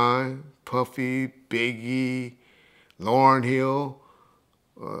Busta Rhymes, Puffy, Biggie, Lauryn Hill,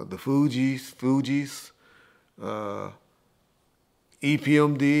 the Fugees,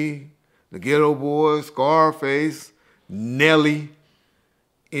 EPMD, the Ghetto Boys, Scarface, Nelly,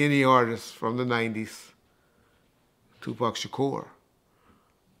 any artist from the 90s, Tupac Shakur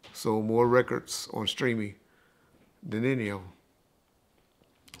sold more records on streaming than any of them.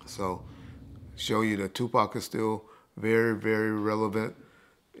 So, show you that Tupac is still very, very relevant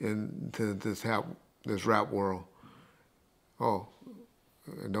into this rap world. Oh,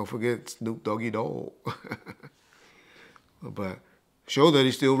 and don't forget Snoop Doggy Dogg. But show that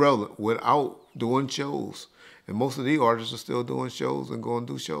he's still relevant without doing shows. And most of these artists are still doing shows and going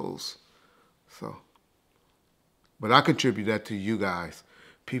to do shows. So, but I contribute that to you guys,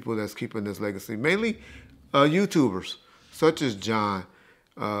 people that's keeping this legacy, mainly YouTubers such as John,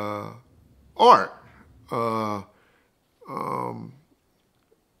 Art, and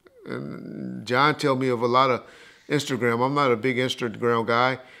John tell me of a lot of Instagram. I'm not a big Instagram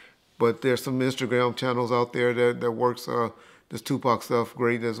guy, but there's some Instagram channels out there that works this Tupac stuff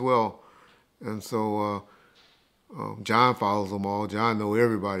great as well. And so John follows them all. John know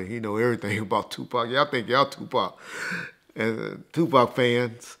everybody. He know everything about Tupac. Y'all think y'all Tupac and Tupac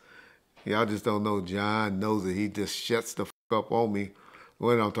fans. Y'all just don't know John knows it. He just shuts the up on me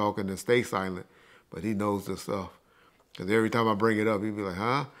when I'm talking and stay silent. But he knows the stuff. Because every time I bring it up, he'd be like,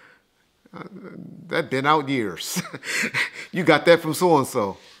 huh? That been out years. You got that from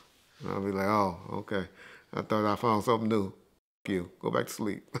so-and-so. And I'll be like, oh, okay. I thought I found something new. F you. Go back to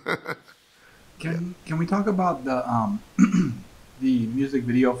sleep. Can we talk about the the music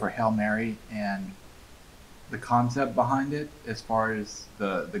video for Hail Mary and the concept behind it as far as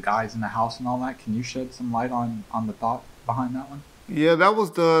the guys in the house and all that? Can you shed some light on the thought behind that one? Yeah, that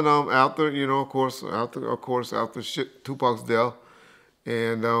was done after, of course, after Tupac's death.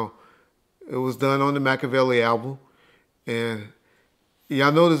 And it was done on the Machiavelli album. And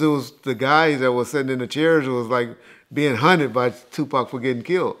y'all noticed it was the guys that were sitting in the chairs was like being hunted by Tupac for getting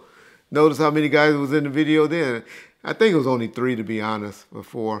killed. Notice how many guys was in the video then. I think it was only 3, to be honest,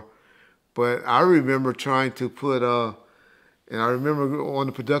 before. But I remember trying to put, and I remember on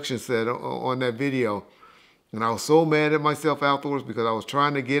the production set on that video, and I was so mad at myself afterwards because I was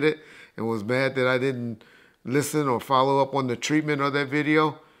trying to get it and was mad that I didn't listen or follow up on the treatment of that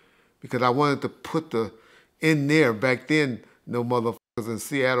video because I wanted to put in there back then, no motherfuckers in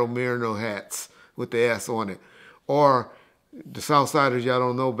Seattle Mariner hats with the S on it. Or the Southsiders, y'all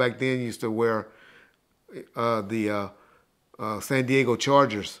don't know, back then used to wear the San Diego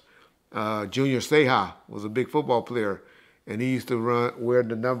Chargers. Junior Seau was a big football player, and he used to wear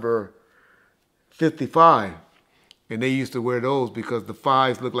the number 55. And they used to wear those because the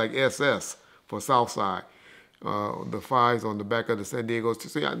 5s look like SS for Southside. The 5s on the back of the San Diego.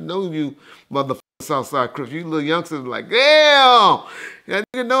 See, I know you motherfucking Southside Crips. You little youngsters like, damn! That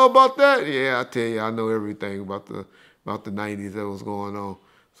nigga know about that? Yeah, I tell you, I know everything about the 90s that was going on.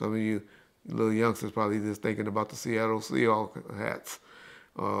 Some of you little youngsters probably just thinking about the Seattle Seahawks hats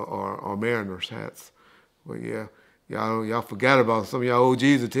or Mariners hats. But yeah, y'all forgot about some of y'all OGs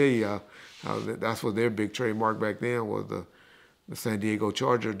to tell you how that's what their big trademark back then was, the San Diego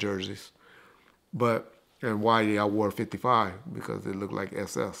Charger jerseys. And why y'all wore 55, because it looked like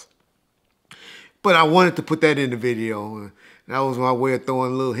SS. But I wanted to put that in the video. And that was my way of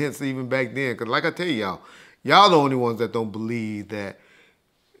throwing little hints even back then. Because like I tell y'all the only ones that don't believe that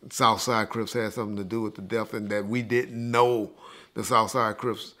Southside Crips had something to do with the death and that we didn't know the Southside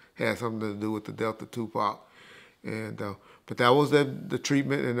Crips had something to do with the death of Tupac. And but that was the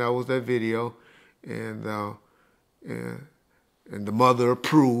treatment, and that was that video. And the mother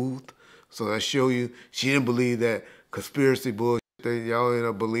approved. So that show you she didn't believe that conspiracy bullshit that y'all end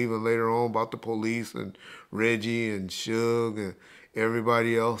up believing later on about the police and Reggie and Suge and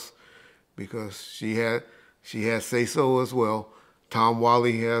everybody else, because she had say-so as well. Tom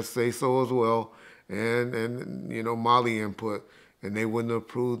Wally has say-so as well, and Molly input, and they wouldn't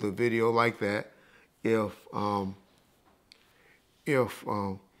approve the video like that if if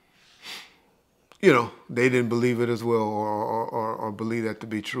they didn't believe it as well, or believe that to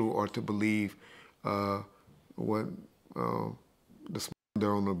be true, or to believe what the small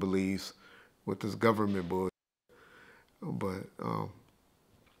owner believes with this government bullshit. But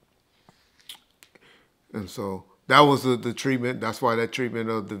and so that was the treatment. That's why that treatment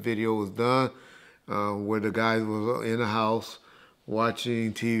of the video was done, where the guys was in the house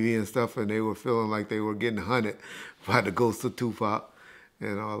watching TV and stuff, and they were feeling like they were getting hunted by the ghost of Tupac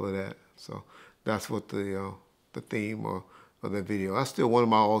and all of that. So that's what the theme of that video. That's still one of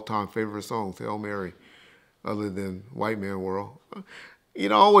my all-time favorite songs, Hail Mary, other than White Man World. I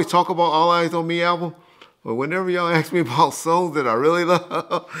always talk about All Eyes on Me album, but whenever y'all ask me about songs that I really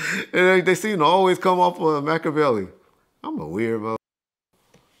love, they seem to always come off of Machiavelli. I'm a weirdo.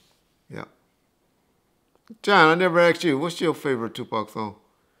 Yeah. John, I never asked you, what's your favorite Tupac song?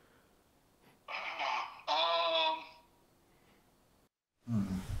 I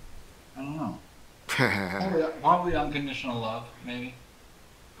don't know. Probably Unconditional Love, maybe.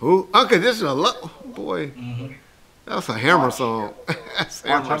 Who? Unconditional Love? Boy, that's a Hammer song. That's a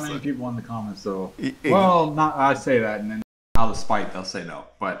Watch Hammer how many song. people in the comments, though. Well, not I say that, and then out of spite, they'll say no.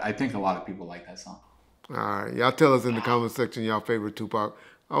 But I think a lot of people like that song. All right, y'all tell us in the comment section y'all favorite Tupac.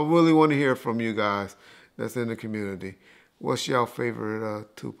 I really want to hear from you guys that's in the community. What's y'all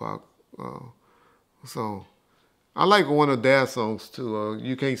favorite Tupac song? I like one of Dad's songs too.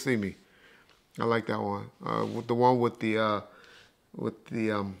 You Can't See Me. I like that one. The one with the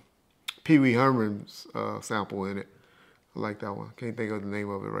Pee Wee Herman's sample in it. I like that one. Can't think of the name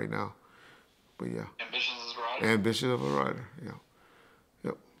of it right now, but yeah. Ambitious as a Rider. Ambitious of a Rider. Yeah.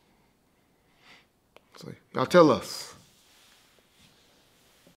 Yep. So y'all tell us.